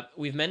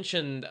 We've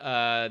mentioned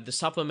the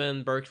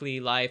supplement Berkeley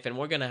Life, and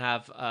we're gonna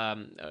have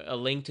a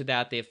link to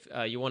that if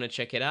you want to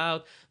check it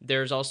out.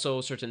 There's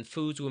also certain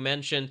foods we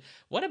mentioned.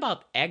 What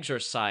about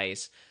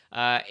exercise?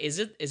 Is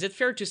it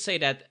fair to say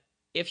that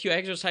if you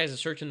exercise a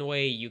certain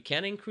way, you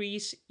can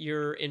increase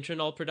your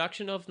internal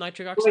production of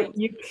nitric oxide?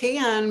 You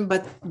can,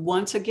 but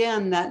once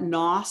again, that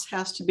NOS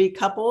has to be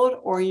coupled,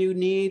 or you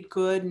need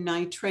good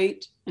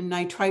nitrate and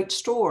nitrite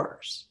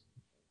stores.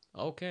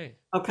 Okay.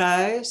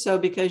 Okay, so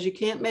because you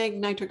can't make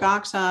nitric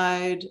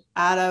oxide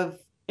out of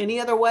any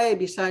other way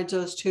besides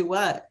those two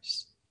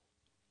ways.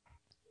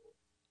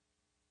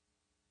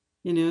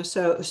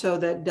 So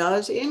that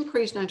does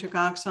increase nitric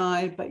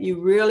oxide, but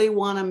you really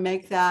want to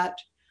make that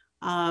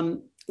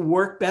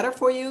work better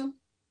for you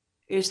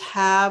is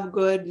have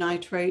good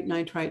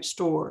nitrite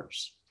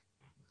stores.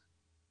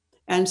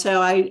 And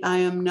so I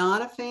am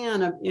not a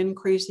fan of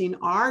increasing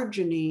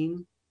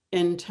arginine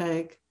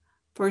intake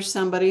for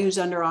somebody who's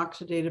under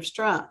oxidative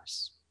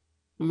stress.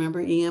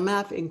 Remember,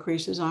 EMF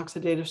increases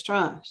oxidative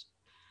stress.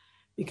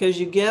 Because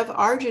you give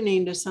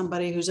arginine to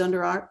somebody who's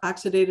under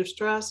oxidative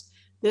stress,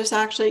 this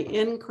actually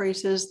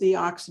increases the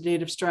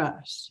oxidative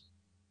stress.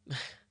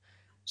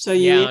 So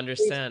Yeah,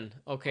 understand.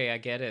 Okay, I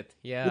get it.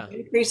 you Yeah.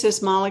 increase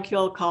this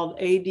molecule called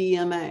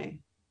ADMA,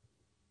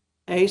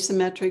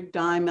 asymmetric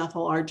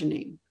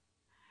dimethylarginine,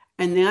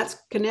 and that's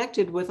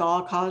connected with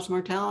all-cause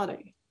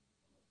mortality.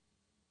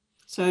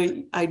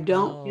 So I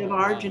don't give Oh,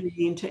 wow.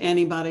 arginine to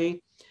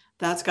anybody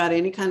that's got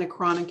any kind of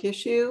chronic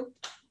issue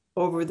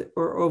over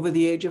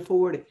the age of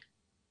 40.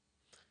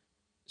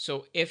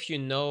 So if you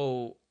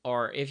know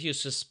or if you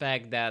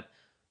suspect that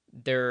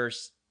their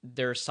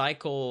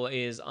cycle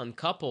is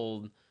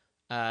uncoupled,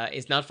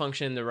 is not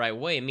functioning the right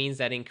way, it means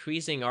that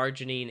increasing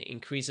arginine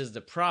increases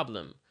the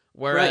problem. Right.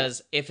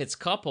 Whereas if it's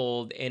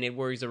coupled and it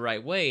works the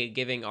right way,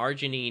 giving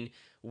arginine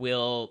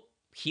will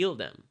heal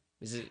them.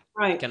 Is it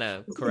Right. kind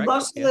of correct?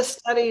 Most of Yeah. the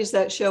studies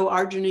that show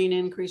arginine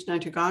increased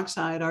nitric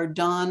oxide are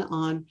done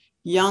on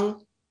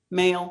young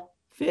male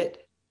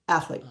fit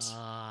athletes,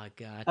 Ah,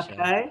 gotcha.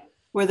 okay,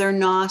 where their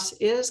NOS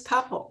is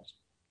coupled.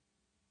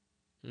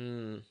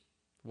 Mm,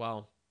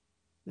 wow.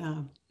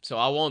 Yeah. So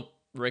I won't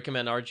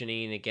recommend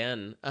arginine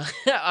again.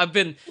 I've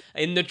been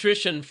in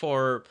nutrition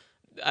for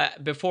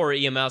before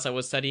EMS. I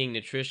was studying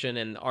nutrition,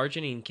 and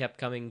arginine kept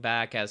coming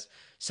back as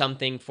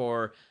something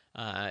for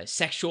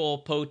sexual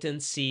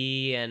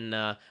potency and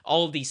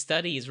all these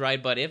studies,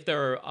 right? But if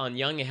they're on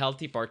young,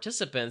 healthy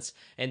participants,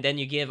 and then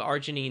you give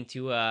arginine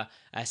to a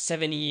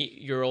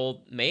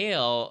 70-year-old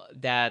male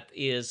that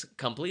is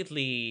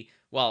completely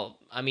well,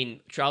 I mean,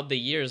 throughout the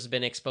years,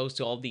 been exposed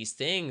to all these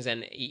things,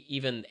 and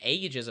even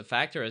age is a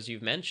factor, as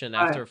you've mentioned.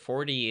 Right. After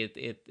 40,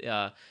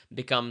 it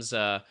becomes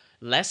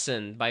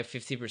lessened by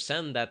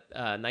 50%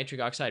 that nitric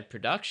oxide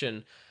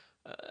production.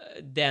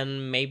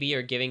 Then maybe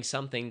you're giving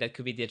something that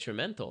could be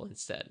detrimental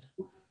instead.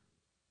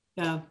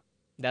 Yeah.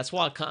 That's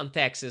why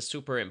context is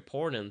super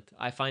important.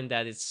 I find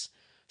that it's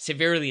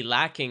severely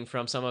lacking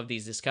from some of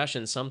these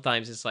discussions.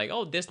 Sometimes it's like,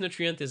 oh, this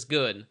nutrient is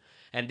good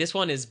and this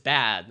one is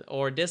bad,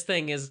 or this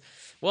thing is,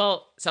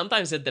 well,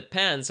 sometimes it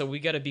depends. So we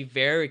got to be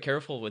very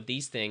careful with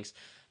these things.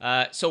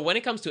 So when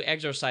it comes to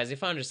exercise,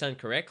 if I understand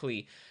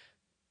correctly,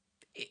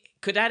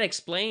 could that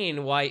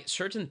explain why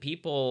certain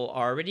people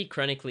are already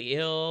chronically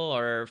ill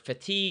or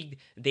fatigued?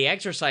 They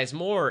exercise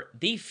more,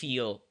 they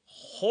feel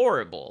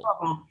horrible.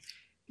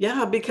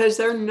 Yeah, because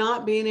they're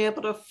not being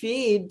able to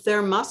feed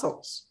their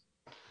muscles.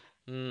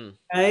 Mm,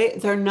 Right?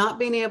 They're not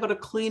being able to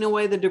clean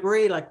away the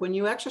debris. Like when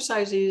you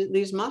exercise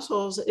these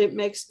muscles, it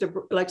makes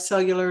like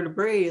cellular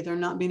debris. They're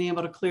not being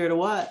able to clear it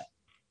away.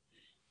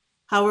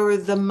 However,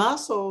 the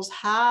muscles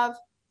have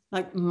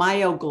like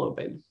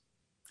myoglobin,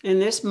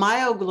 and this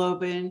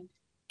myoglobin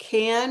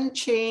can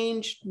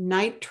change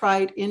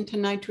nitrite into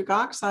nitric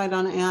oxide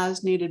on an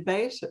as needed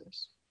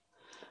basis.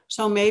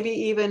 So maybe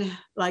even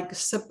like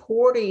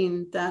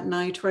supporting that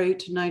nitrate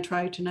to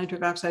nitrite to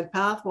nitric oxide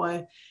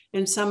pathway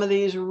in some of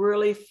these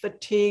really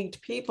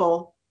fatigued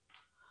people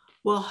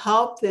will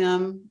help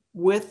them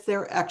with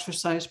their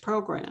exercise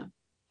program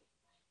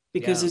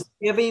because yeah. it's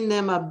giving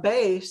them a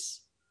base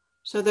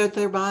so that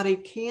their body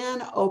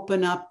can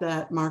open up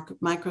that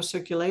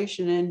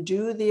microcirculation and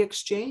do the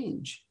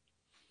exchange.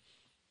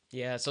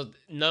 Yeah, so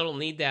not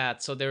only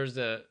that, so there's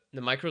the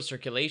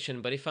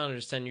microcirculation, but if I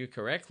understand you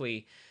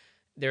correctly,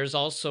 there's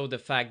also the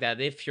fact that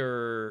if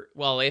you're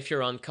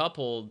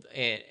uncoupled,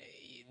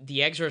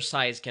 the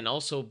exercise can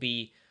also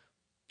be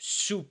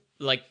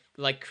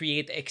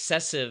create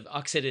excessive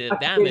oxidative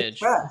damage,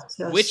 Stress,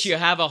 which yes. you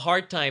have a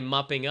hard time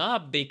mopping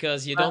up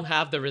because you don't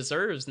have the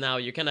reserves now.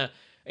 You kind of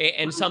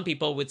and some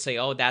people would say,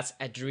 oh, that's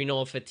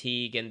adrenal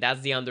fatigue, and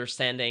that's the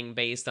understanding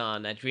based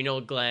on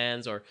adrenal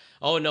glands, or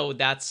oh no,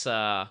 that's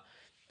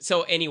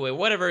so anyway,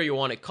 whatever you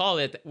want to call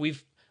it,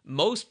 we've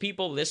most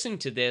people listening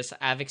to this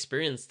have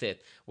experienced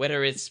it,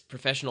 whether it's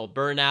professional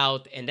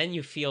burnout, and then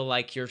you feel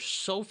like you're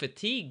so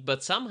fatigued,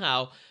 but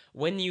somehow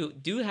when you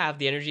do have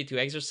the energy to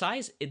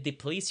exercise, it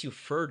depletes you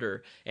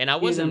further. And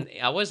Even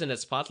I was in a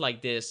spot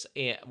like this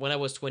when I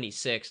was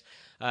 26.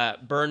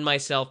 Burned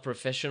myself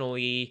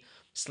professionally,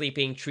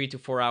 sleeping 3 to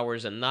 4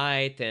 hours a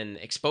night, and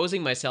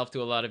exposing myself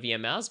to a lot of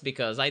EMS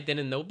because I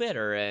didn't know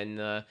better.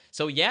 And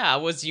so yeah, I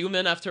was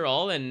human after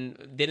all, and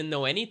didn't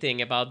know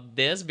anything about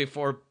this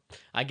before,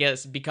 I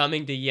guess,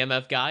 becoming the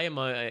EMF guy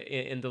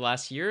in the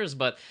last years.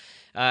 But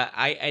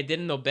I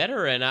didn't know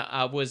better, and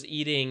I was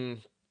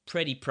eating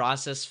pretty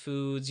processed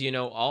foods,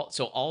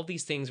 all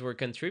these things were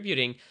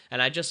contributing,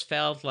 and I just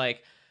felt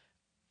like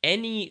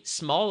any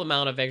small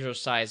amount of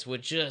exercise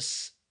would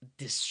just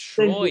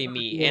destroy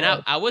me. And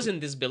Yeah. I was in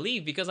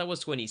disbelief because I was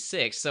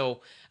 26.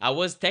 So I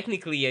was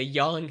technically a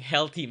young,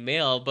 healthy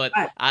male, but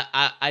Right.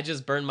 I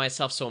just burned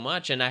myself so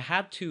much. And I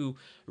had to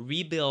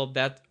rebuild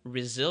that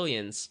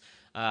resilience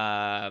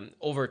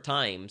over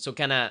time. So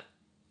kind of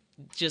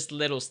just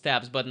little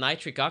steps. But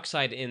nitric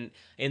oxide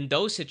in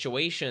those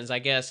situations, I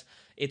guess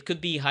it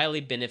could be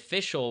highly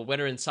beneficial,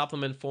 whether in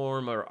supplement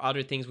form or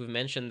other things we've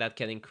mentioned that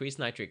can increase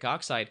nitric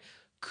oxide.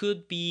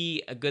 Could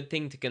be a good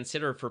thing to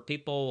consider for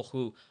people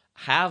who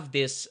have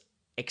this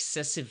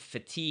excessive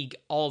fatigue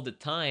all the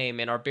time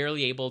and are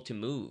barely able to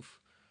move.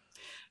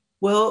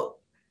 Well,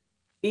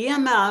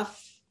 EMF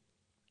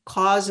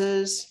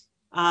causes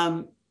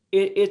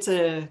it's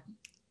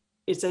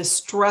a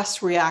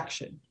stress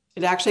reaction.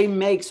 It actually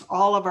makes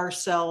all of our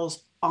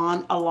cells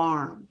on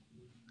alarm,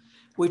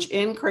 which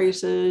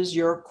increases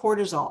your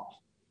cortisol,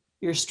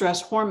 your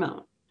stress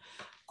hormone.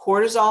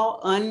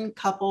 Cortisol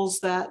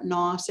uncouples that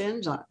NOS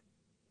enzyme.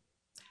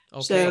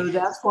 Okay. So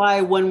that's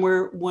why when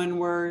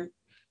we're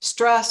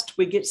stressed,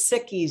 we get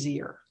sick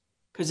easier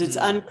because it's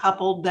Hmm.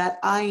 uncoupled that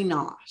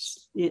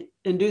INOS,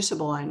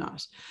 inducible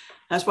INOS.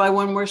 That's why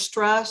when we're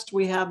stressed,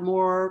 we have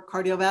more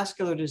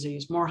cardiovascular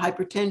disease, more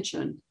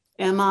hypertension,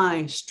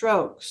 MI,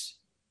 strokes,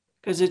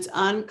 because it's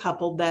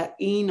uncoupled that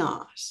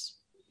enos.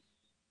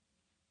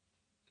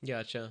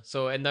 Gotcha.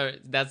 So, and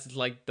that's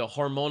like the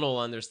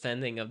hormonal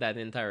understanding of that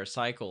entire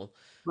cycle.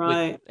 With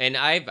Right. and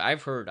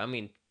I've heard. I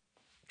mean,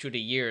 through the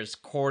years,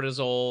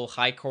 cortisol,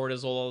 high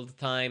cortisol all the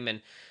time,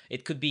 and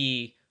it could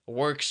be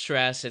work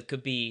stress, it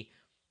could be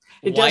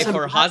It wife doesn't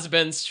or matter.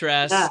 husband Yeah.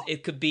 stress,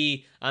 it could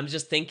be I'm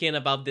just thinking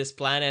about this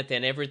planet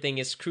and everything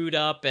is screwed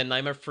up, and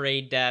I'm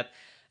afraid that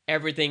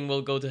everything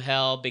will go to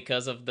hell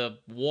because of the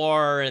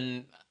war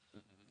and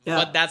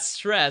but Yeah. that's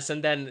stress,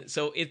 and then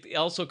so it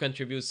also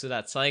contributes to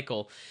that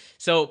cycle.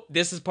 So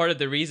this is part of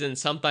the reason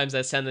sometimes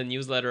I send a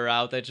newsletter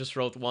out. I just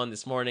wrote one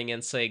this morning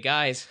and say,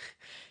 guys,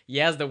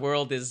 yes, the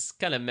world is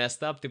kind of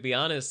messed up, to be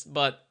honest,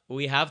 but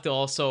we have to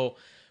also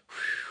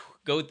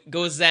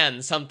go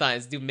zen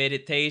sometimes, do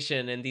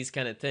meditation and these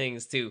kind of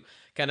things to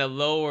kind of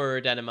lower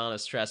that amount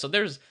of stress. So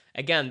there's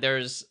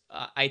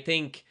I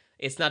think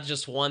it's not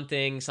just one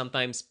thing.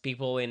 Sometimes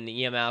people in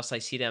EMFs, I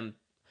see them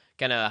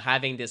kind of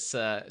having this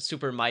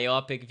super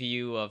myopic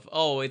view of,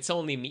 oh, it's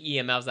only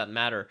EMFs that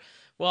matter.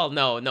 Well,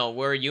 no,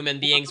 we're human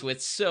beings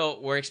with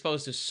we're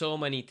exposed to so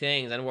many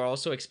things, and we're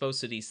also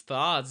exposed to these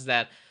thoughts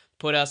that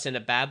put us in a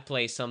bad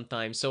place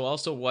sometimes. So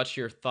also watch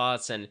your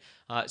thoughts, and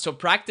so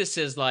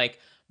practices like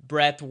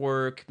breath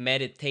work,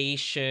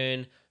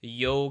 meditation,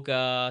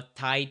 yoga,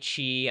 tai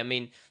chi. I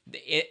mean,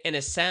 in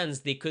a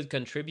sense, they could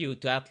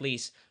contribute to at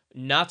least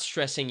not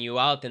stressing you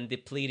out and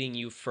depleting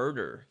you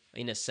further.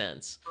 In a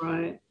sense,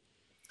 Right.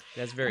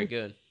 that's very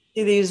good.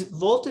 See, these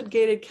voltage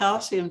gated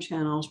calcium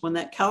channels, when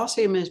that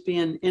calcium is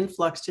being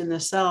influxed in the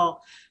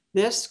cell,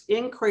 this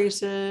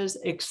increases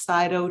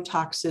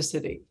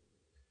excitotoxicity.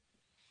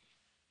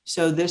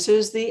 So, this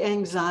is the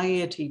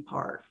anxiety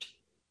part.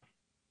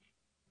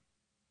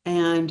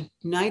 And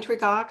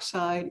nitric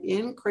oxide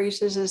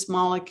increases this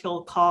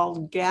molecule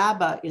called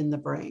GABA in the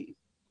brain.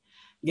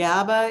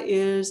 GABA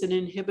is an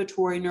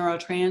inhibitory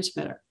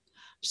neurotransmitter.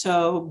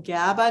 So,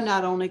 GABA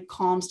not only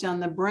calms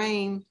down the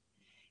brain,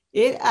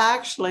 it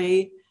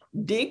actually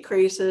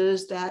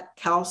decreases that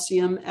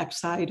calcium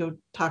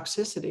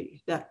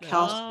excitotoxicity, that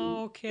calcium,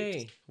 Oh,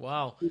 okay.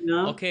 Wow. you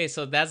know? Okay,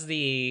 so that's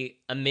the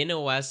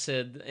amino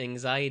acid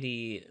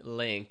anxiety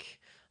link.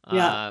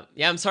 Yeah,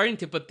 Yeah, I'm starting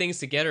to put things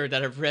together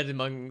that I've read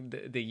among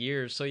the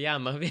years. So yeah,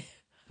 I'm having,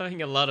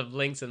 having a lot of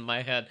links in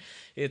my head.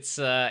 It's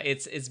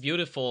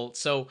beautiful.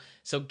 So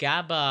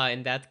GABA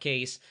in that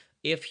case,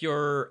 if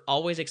you're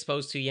always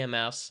exposed to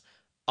EMFs,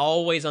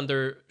 always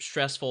under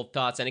stressful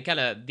thoughts, and it kind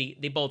of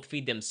they both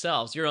feed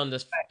themselves. You're on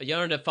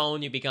the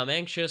phone, you become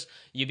anxious,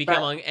 you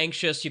become right.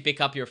 anxious, you pick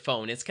up your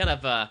phone. It's kind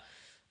of a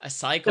The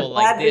cycle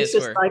like bad this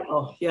vicious where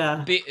cycle.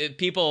 Yeah,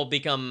 people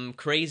become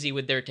crazy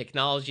with their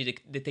technology.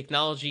 The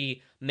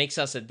technology makes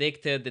us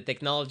addicted. The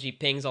technology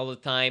pings all the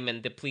time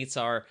and depletes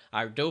our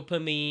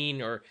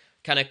dopamine, or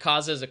kind of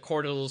causes a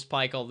cortisol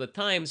spike all the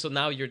time. So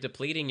now you're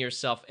depleting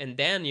yourself, and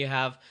then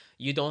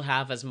you don't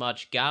have as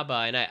much GABA.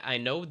 And I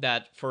know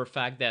that for a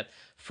fact that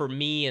for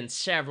me and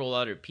several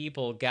other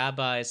people,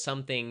 GABA is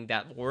something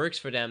that works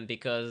for them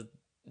because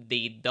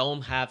they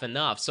don't have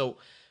enough. So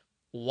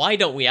why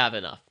don't we have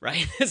enough,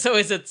 right? So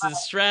is it the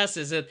stress?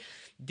 Is it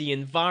the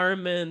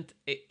environment?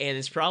 And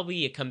it's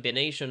probably a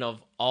combination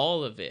of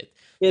all of it.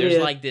 it There's is.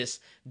 like this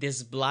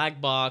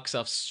black box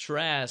of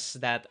stress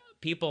that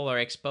people are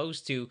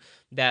exposed to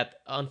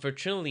that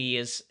unfortunately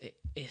is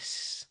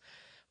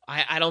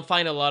I don't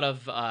find a lot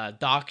of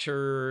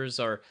doctors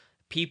or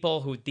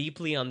people who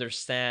deeply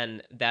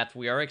understand that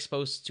we are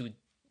exposed to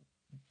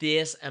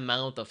this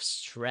amount of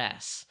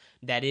stress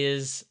that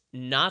is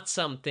not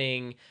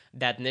something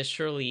that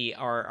necessarily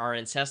our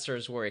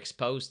ancestors were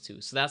exposed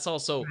to. So that's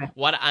also Right.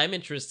 what I'm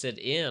interested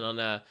in on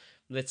a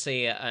let's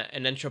say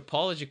an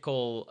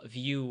anthropological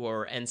view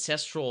or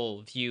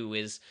ancestral view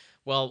is,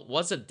 well,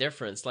 what's the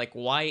difference? Like,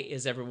 why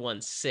is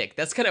everyone sick?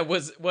 That's kind of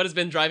was what has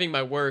been driving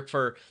my work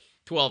for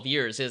 12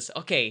 years is,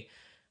 okay,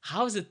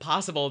 how is it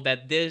possible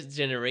that this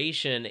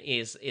generation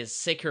is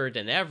sicker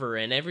than ever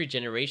and every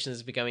generation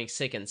is becoming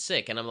sick and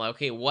sick? And I'm like,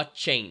 okay, what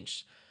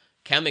changed?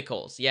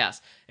 Chemicals, yes.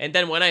 And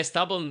then when I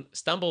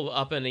stumbled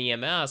up in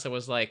EMS, I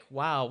was like,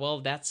 wow, well,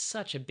 that's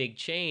such a big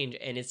change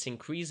and it's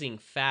increasing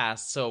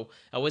fast. So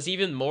I was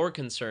even more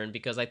concerned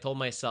because I told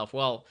myself,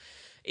 well,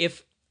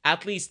 if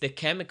at least the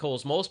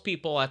chemicals, most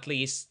people at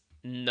least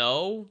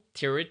know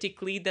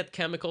theoretically that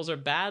chemicals are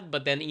bad,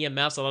 but then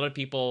EMFs, a lot of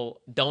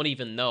people don't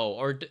even know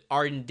or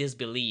are in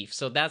disbelief.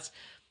 So that's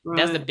the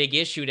Right. big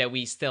issue that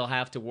we still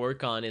have to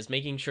work on, is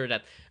making sure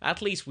that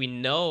at least we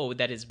know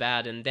that it's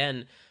bad, and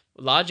then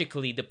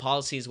logically the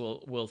policies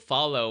will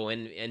follow,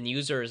 and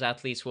users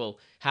at least will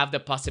have the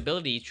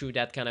possibility through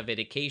that kind of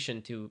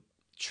education to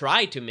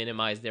try to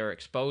minimize their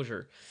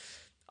exposure.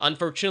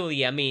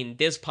 Unfortunately, I mean,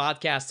 this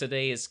podcast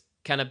today is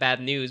kind of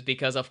bad news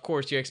because, of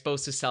course, you're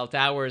exposed to cell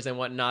towers and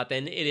whatnot,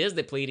 and it is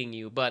depleting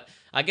you. But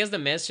I guess the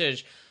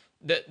message,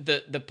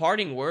 the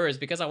parting words,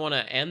 because I want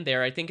to end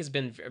there, I think it's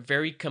been a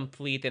very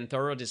complete and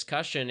thorough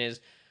discussion. Is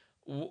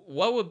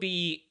what would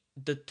be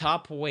the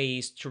top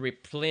ways to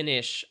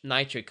replenish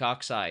nitric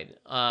oxide?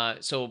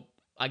 So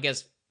I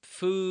guess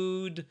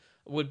food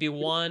would be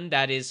one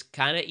that is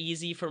kind of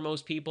easy for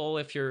most people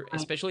if you're, Right.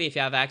 especially if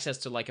you have access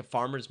to like a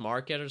farmer's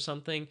market or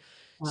something.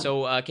 Right.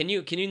 So can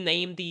you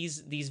name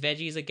these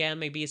veggies again,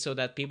 maybe, so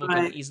that people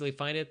can Right. easily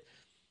find it?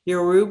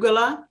 Your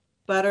arugula,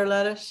 butter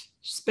lettuce,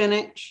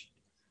 spinach,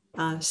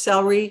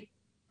 celery,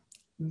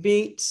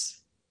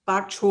 beets,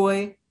 bok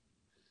choy.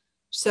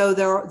 So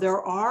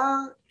there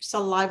are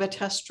saliva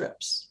test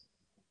strips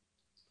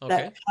Okay.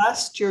 that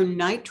test your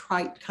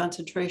nitrite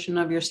concentration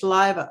of your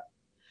saliva.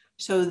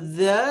 So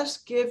this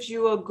gives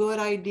you a good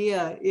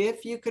idea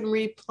if you can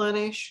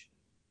replenish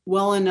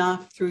well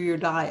enough through your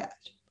diet.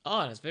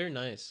 Oh, that's very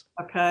nice.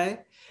 Okay.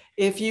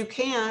 If you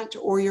can't,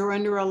 or you're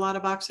under a lot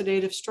of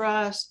oxidative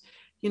stress,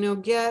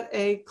 get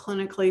a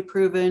clinically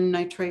proven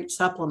nitrate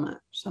supplement,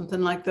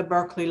 something like the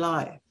Berkeley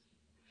Life.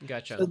 So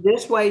Gotcha.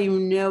 this way you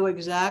know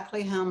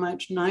exactly how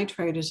much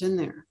nitrate is in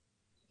there.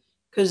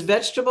 Because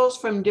vegetables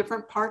from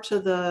different parts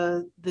of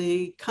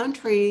the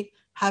country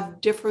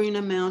have differing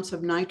amounts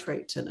of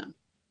nitrates in them.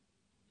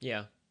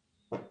 Yeah.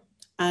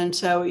 And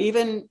so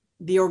even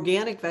the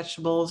organic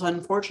vegetables,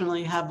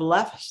 unfortunately, have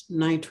less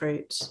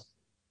nitrates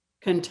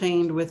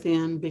contained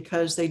within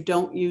because they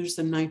don't use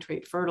the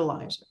nitrate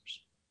fertilizers.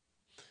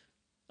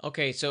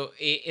 Okay, so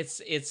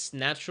it's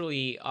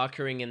naturally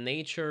occurring in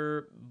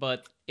nature,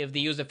 but if they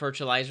use the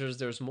fertilizers,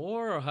 there's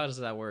more, or how does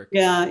that work?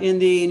 Yeah, in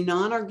the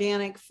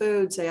non-organic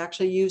foods, they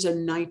actually use a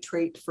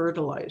nitrate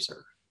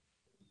fertilizer.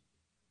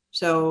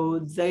 So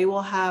they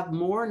will have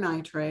more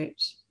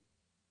nitrates.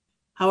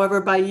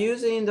 However, by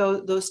using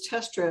those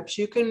test strips,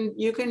 you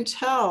can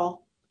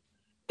tell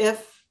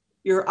if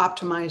you're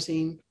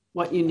optimizing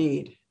what you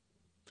need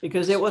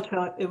because it will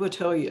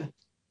tell you.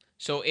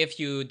 So if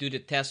you do the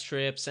test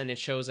strips and it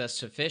shows as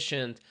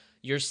sufficient,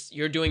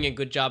 you're doing a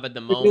good job at the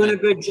You're doing a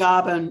moment. good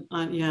job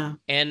on yeah.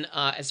 And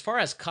as far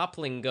as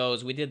coupling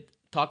goes, we did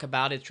talk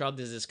about it throughout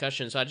this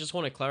discussion. So I just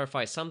want to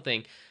clarify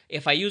something.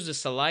 If I use the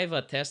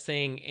saliva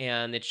testing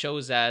and it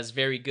shows as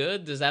very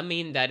good, does that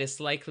mean that it's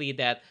likely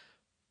that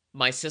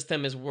my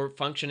system is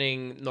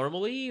functioning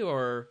normally,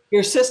 or?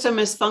 Your system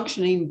is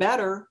functioning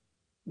better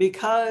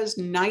because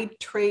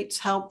nitrates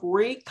help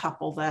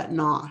recouple that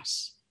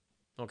NOS.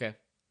 Okay.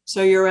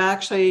 So you're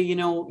actually,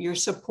 you're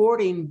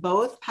supporting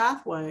both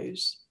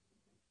pathways.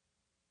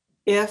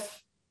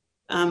 If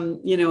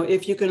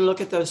you can look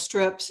at those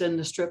strips and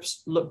the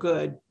strips look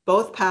good,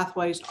 both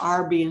pathways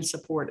are being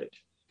supported.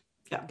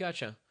 Yeah.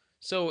 Gotcha.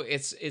 So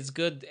it's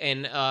good,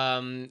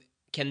 and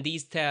can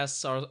these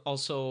tests are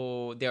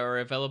also, they are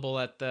available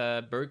at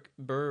the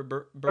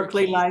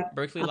Berkeley Life.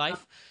 Berkeley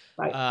Life,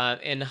 Right.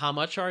 and how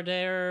much are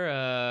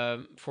there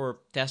for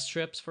test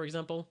strips, for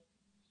example?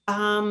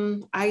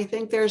 I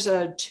think there's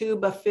a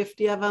tube of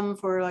 50 of them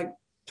for like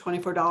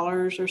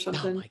 $24 or Oh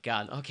something. my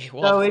God. Okay.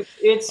 Well,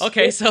 So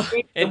okay. it's So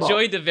reasonable.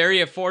 enjoy the very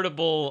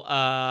affordable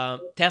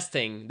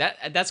testing.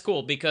 That's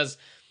cool because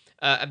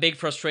a big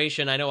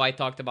frustration. I know I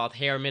talked about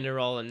hair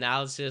mineral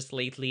analysis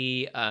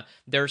lately.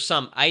 There's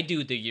some. I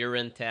do the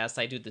urine test.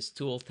 I do the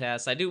stool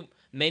test. I do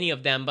many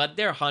of them, but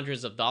they're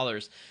hundreds of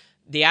dollars.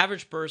 The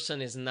average person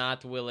is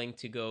not willing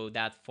to go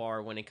that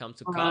far when it comes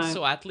to All cost. right.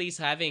 So at least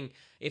having,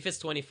 if it's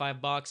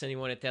 $25 and you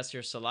want to test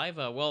your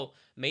saliva, well,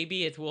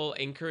 maybe it will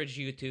encourage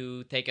you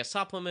to take a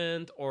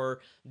supplement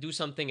or do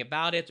something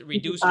about it,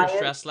 reduce your Diet.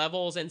 stress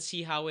levels and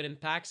see how it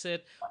impacts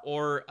it,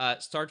 or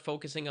start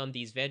focusing on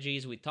these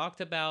veggies we talked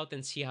about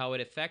and see how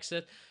it affects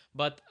it.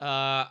 But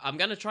I'm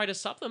gonna try to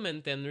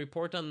supplement and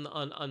report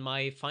on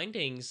my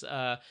findings.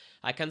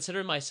 I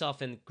consider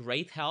myself in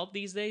great health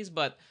these days,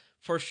 but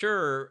for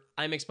sure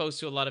I'm exposed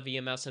to a lot of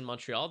EMS in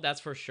Montreal. That's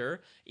for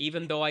sure.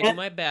 Even though I do And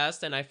my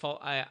best and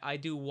I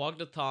do walk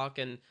the talk,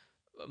 and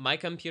my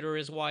computer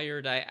is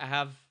wired. I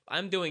have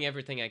I'm doing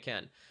everything I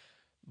can.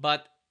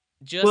 But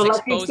just Well,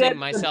 like you exposing said, the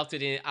myself to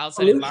the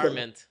outside pollution.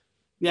 environment,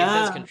 it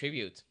does Yeah,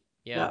 contribute.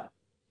 Yeah, yeah.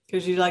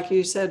 Because like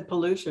you said,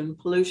 pollution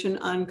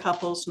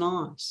uncouples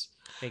NOS.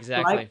 Glyph-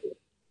 exactly.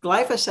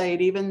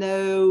 Glyphosate, even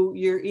though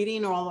you're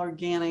eating all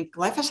organic,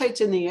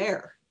 glyphosate's in the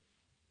air.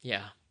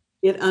 Yeah,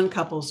 It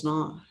uncouples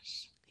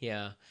NOS.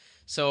 yeah.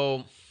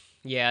 So,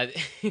 yeah,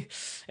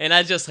 and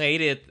I just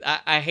hate it.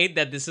 I hate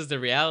that this is the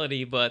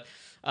reality, but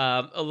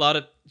a lot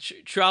of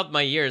throughout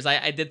my years,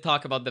 I did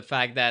talk about the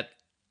fact that,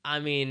 I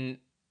mean,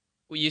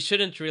 you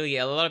shouldn't really.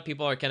 A lot of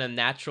people are kind of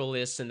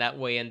naturalists in that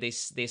way, and they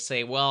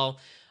say, well,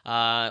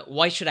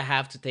 why should I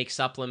have to take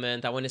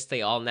supplement? I want to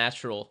stay all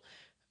natural.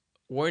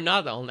 We're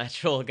not all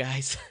natural,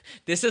 guys.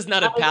 This is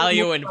not a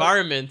paleo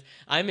environment.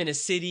 I'm in a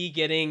city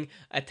getting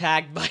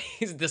attacked by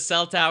the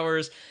cell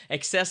towers,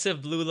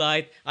 excessive blue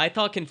light. I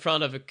talk in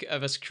front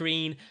of a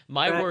screen.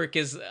 My Right. work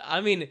is,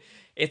 I mean,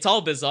 it's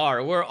all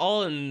bizarre. We're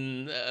all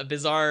in a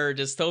bizarre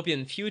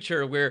dystopian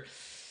future where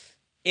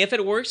if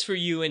it works for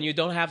you and you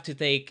don't have to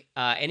take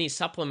any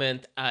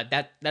supplement,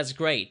 that's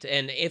great.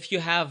 And if you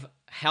have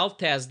health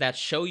tests that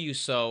show you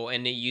so,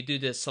 and you do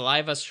the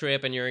saliva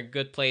strip and you're in a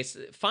good place,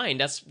 fine.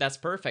 That's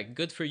perfect.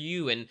 Good for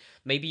you. And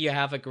maybe you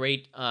have a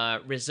great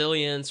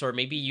resilience, or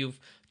maybe you've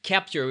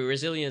kept your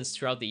resilience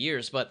throughout the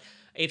years. But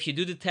if you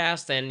do the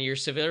test and you're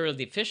severely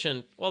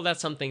deficient, well, that's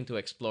something to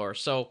explore.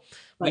 So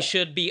we Right.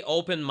 should be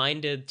open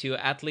minded to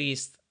at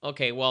least,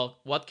 okay, well,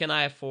 what can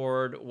I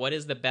afford? What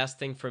is the best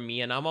thing for me?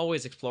 And I'm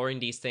always exploring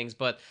these things.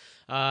 But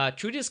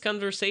through this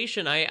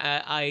conversation,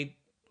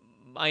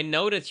 I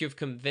know that you've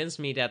convinced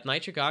me that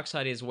nitric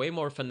oxide is way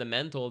more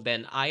fundamental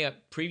than I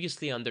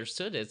previously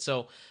understood it.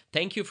 So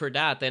thank you for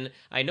that. And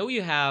I know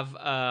you have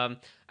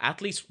at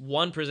least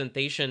one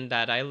presentation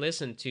that I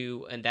listened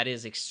to, and that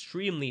is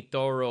extremely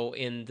thorough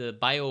in the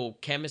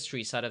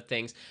biochemistry side of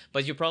things.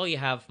 But you probably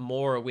have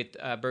more with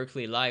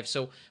Berkeley Live.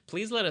 So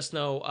please let us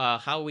know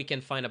how we can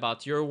find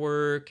about your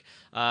work.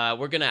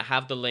 We're gonna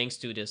have the links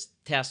to this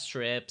test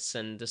strips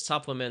and the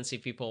supplements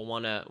if people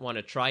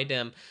wanna try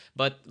them.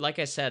 But like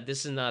I said,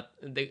 this is not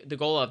the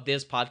goal of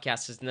this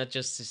podcast is not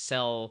just to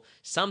sell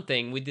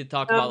something. We did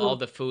talk about all No,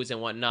 the foods and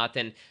whatnot,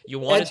 and you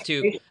wanted to.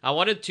 education. I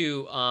wanted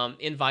to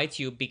invite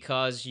you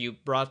because you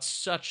brought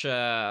such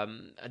a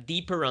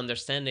deeper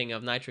understanding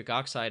of nitric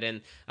oxide,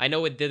 and I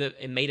know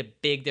it made a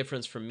big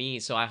difference for me.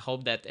 So I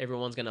hope that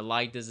everyone's gonna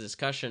like this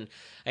discussion,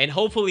 and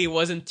hopefully it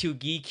wasn't too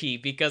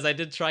geeky because I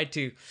did try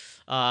to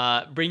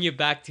bring you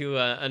back to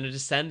an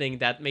understanding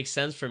that makes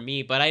sense for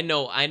me. But I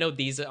know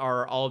these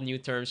are all new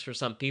terms for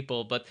some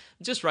people. But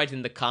just write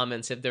in the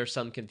comments if there's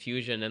some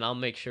confusion, and I'll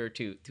make sure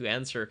to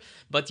answer.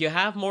 But you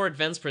have more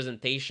advanced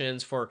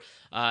presentations for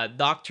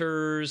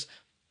doctors,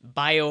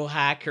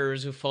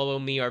 biohackers who follow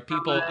me, or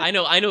people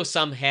I know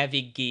some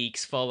heavy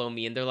geeks follow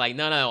me, and they're like,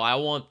 no, I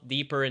want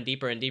deeper and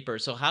deeper and deeper.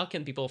 So how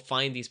can people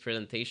find these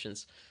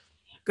presentations?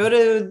 Go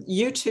to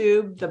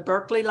YouTube, the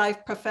Berkeley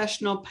Life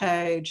Professional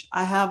page.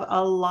 I have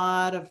a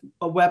lot of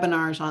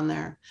webinars on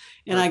there,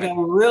 and I go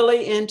Perfect.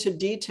 really into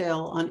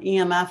detail on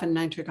EMF and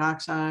nitric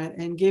oxide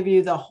and give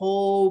you the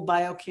whole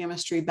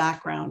biochemistry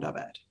background of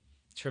it.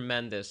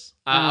 Tremendous.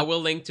 I Yeah.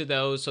 will link to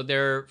those, so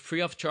they're free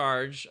of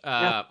charge.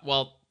 Yeah.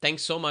 Well,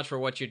 thanks so much for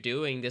what you're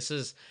doing. This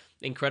is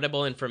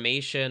incredible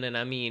information, and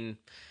I mean,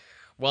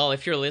 well,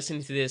 if you're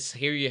listening to this,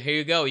 here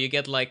you go. You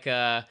get like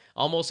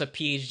almost a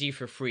PhD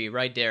for free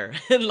right there.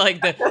 Like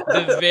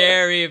the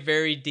very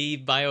very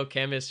deep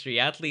biochemistry,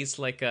 at least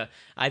like a,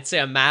 I'd say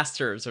a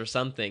master's or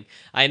something.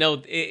 I know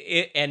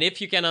and if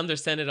you can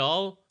understand it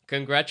all,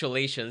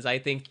 congratulations. I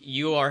think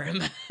you are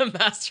a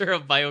master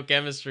of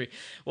biochemistry.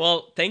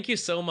 Well, thank you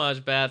so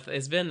much, Beth.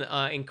 It's been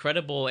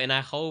incredible, and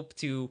I hope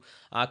to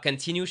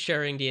continue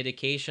sharing the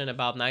education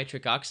about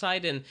nitric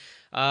oxide. And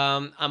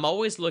I'm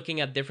always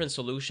looking at different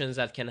solutions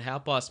that can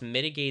help us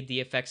mitigate the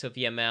effects of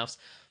EMFs.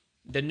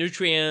 The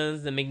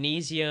nutrients, the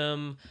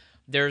magnesium.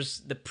 There's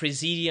the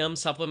Presidium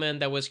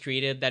supplement that was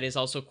created that is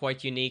also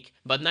quite unique.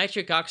 But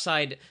nitric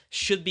oxide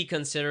should be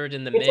considered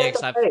in the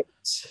It's at mix. the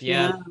base.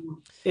 Yeah, Yeah.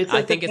 It's I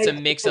at the think it's a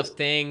base mix of because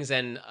things,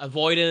 and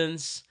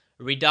avoidance,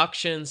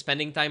 reduction,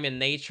 spending time in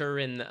nature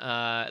in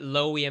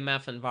low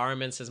EMF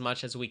environments as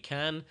much as we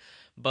can.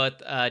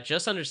 But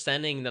just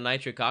understanding the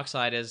nitric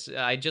oxide is,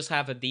 I just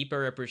have a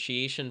deeper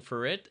appreciation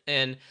for it.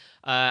 And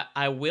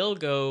I will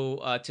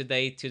go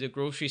today to the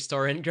grocery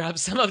store and grab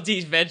some of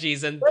these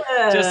veggies, and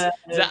just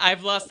yeah,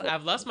 I've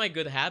lost my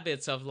good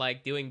habits of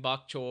like doing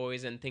bok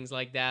choys and things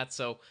like that.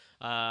 So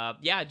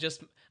yeah,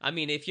 just, I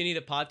mean, if you need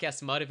a podcast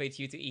to motivate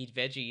you to eat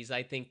veggies,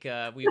 I think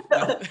we've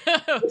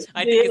it's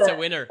I think it's yeah, a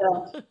winner.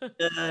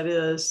 yeah, it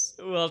is.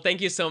 Well, thank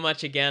you so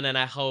much again, and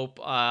I hope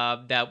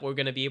that we're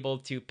gonna be able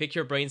to pick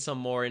your brain some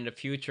more in the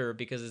future,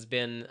 because it's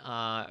been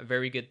a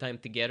very good time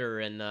together,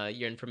 and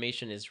your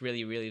information is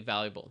really really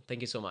valuable.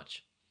 Thank you so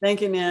much.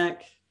 Thank you,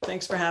 Nick.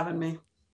 Thanks for having me.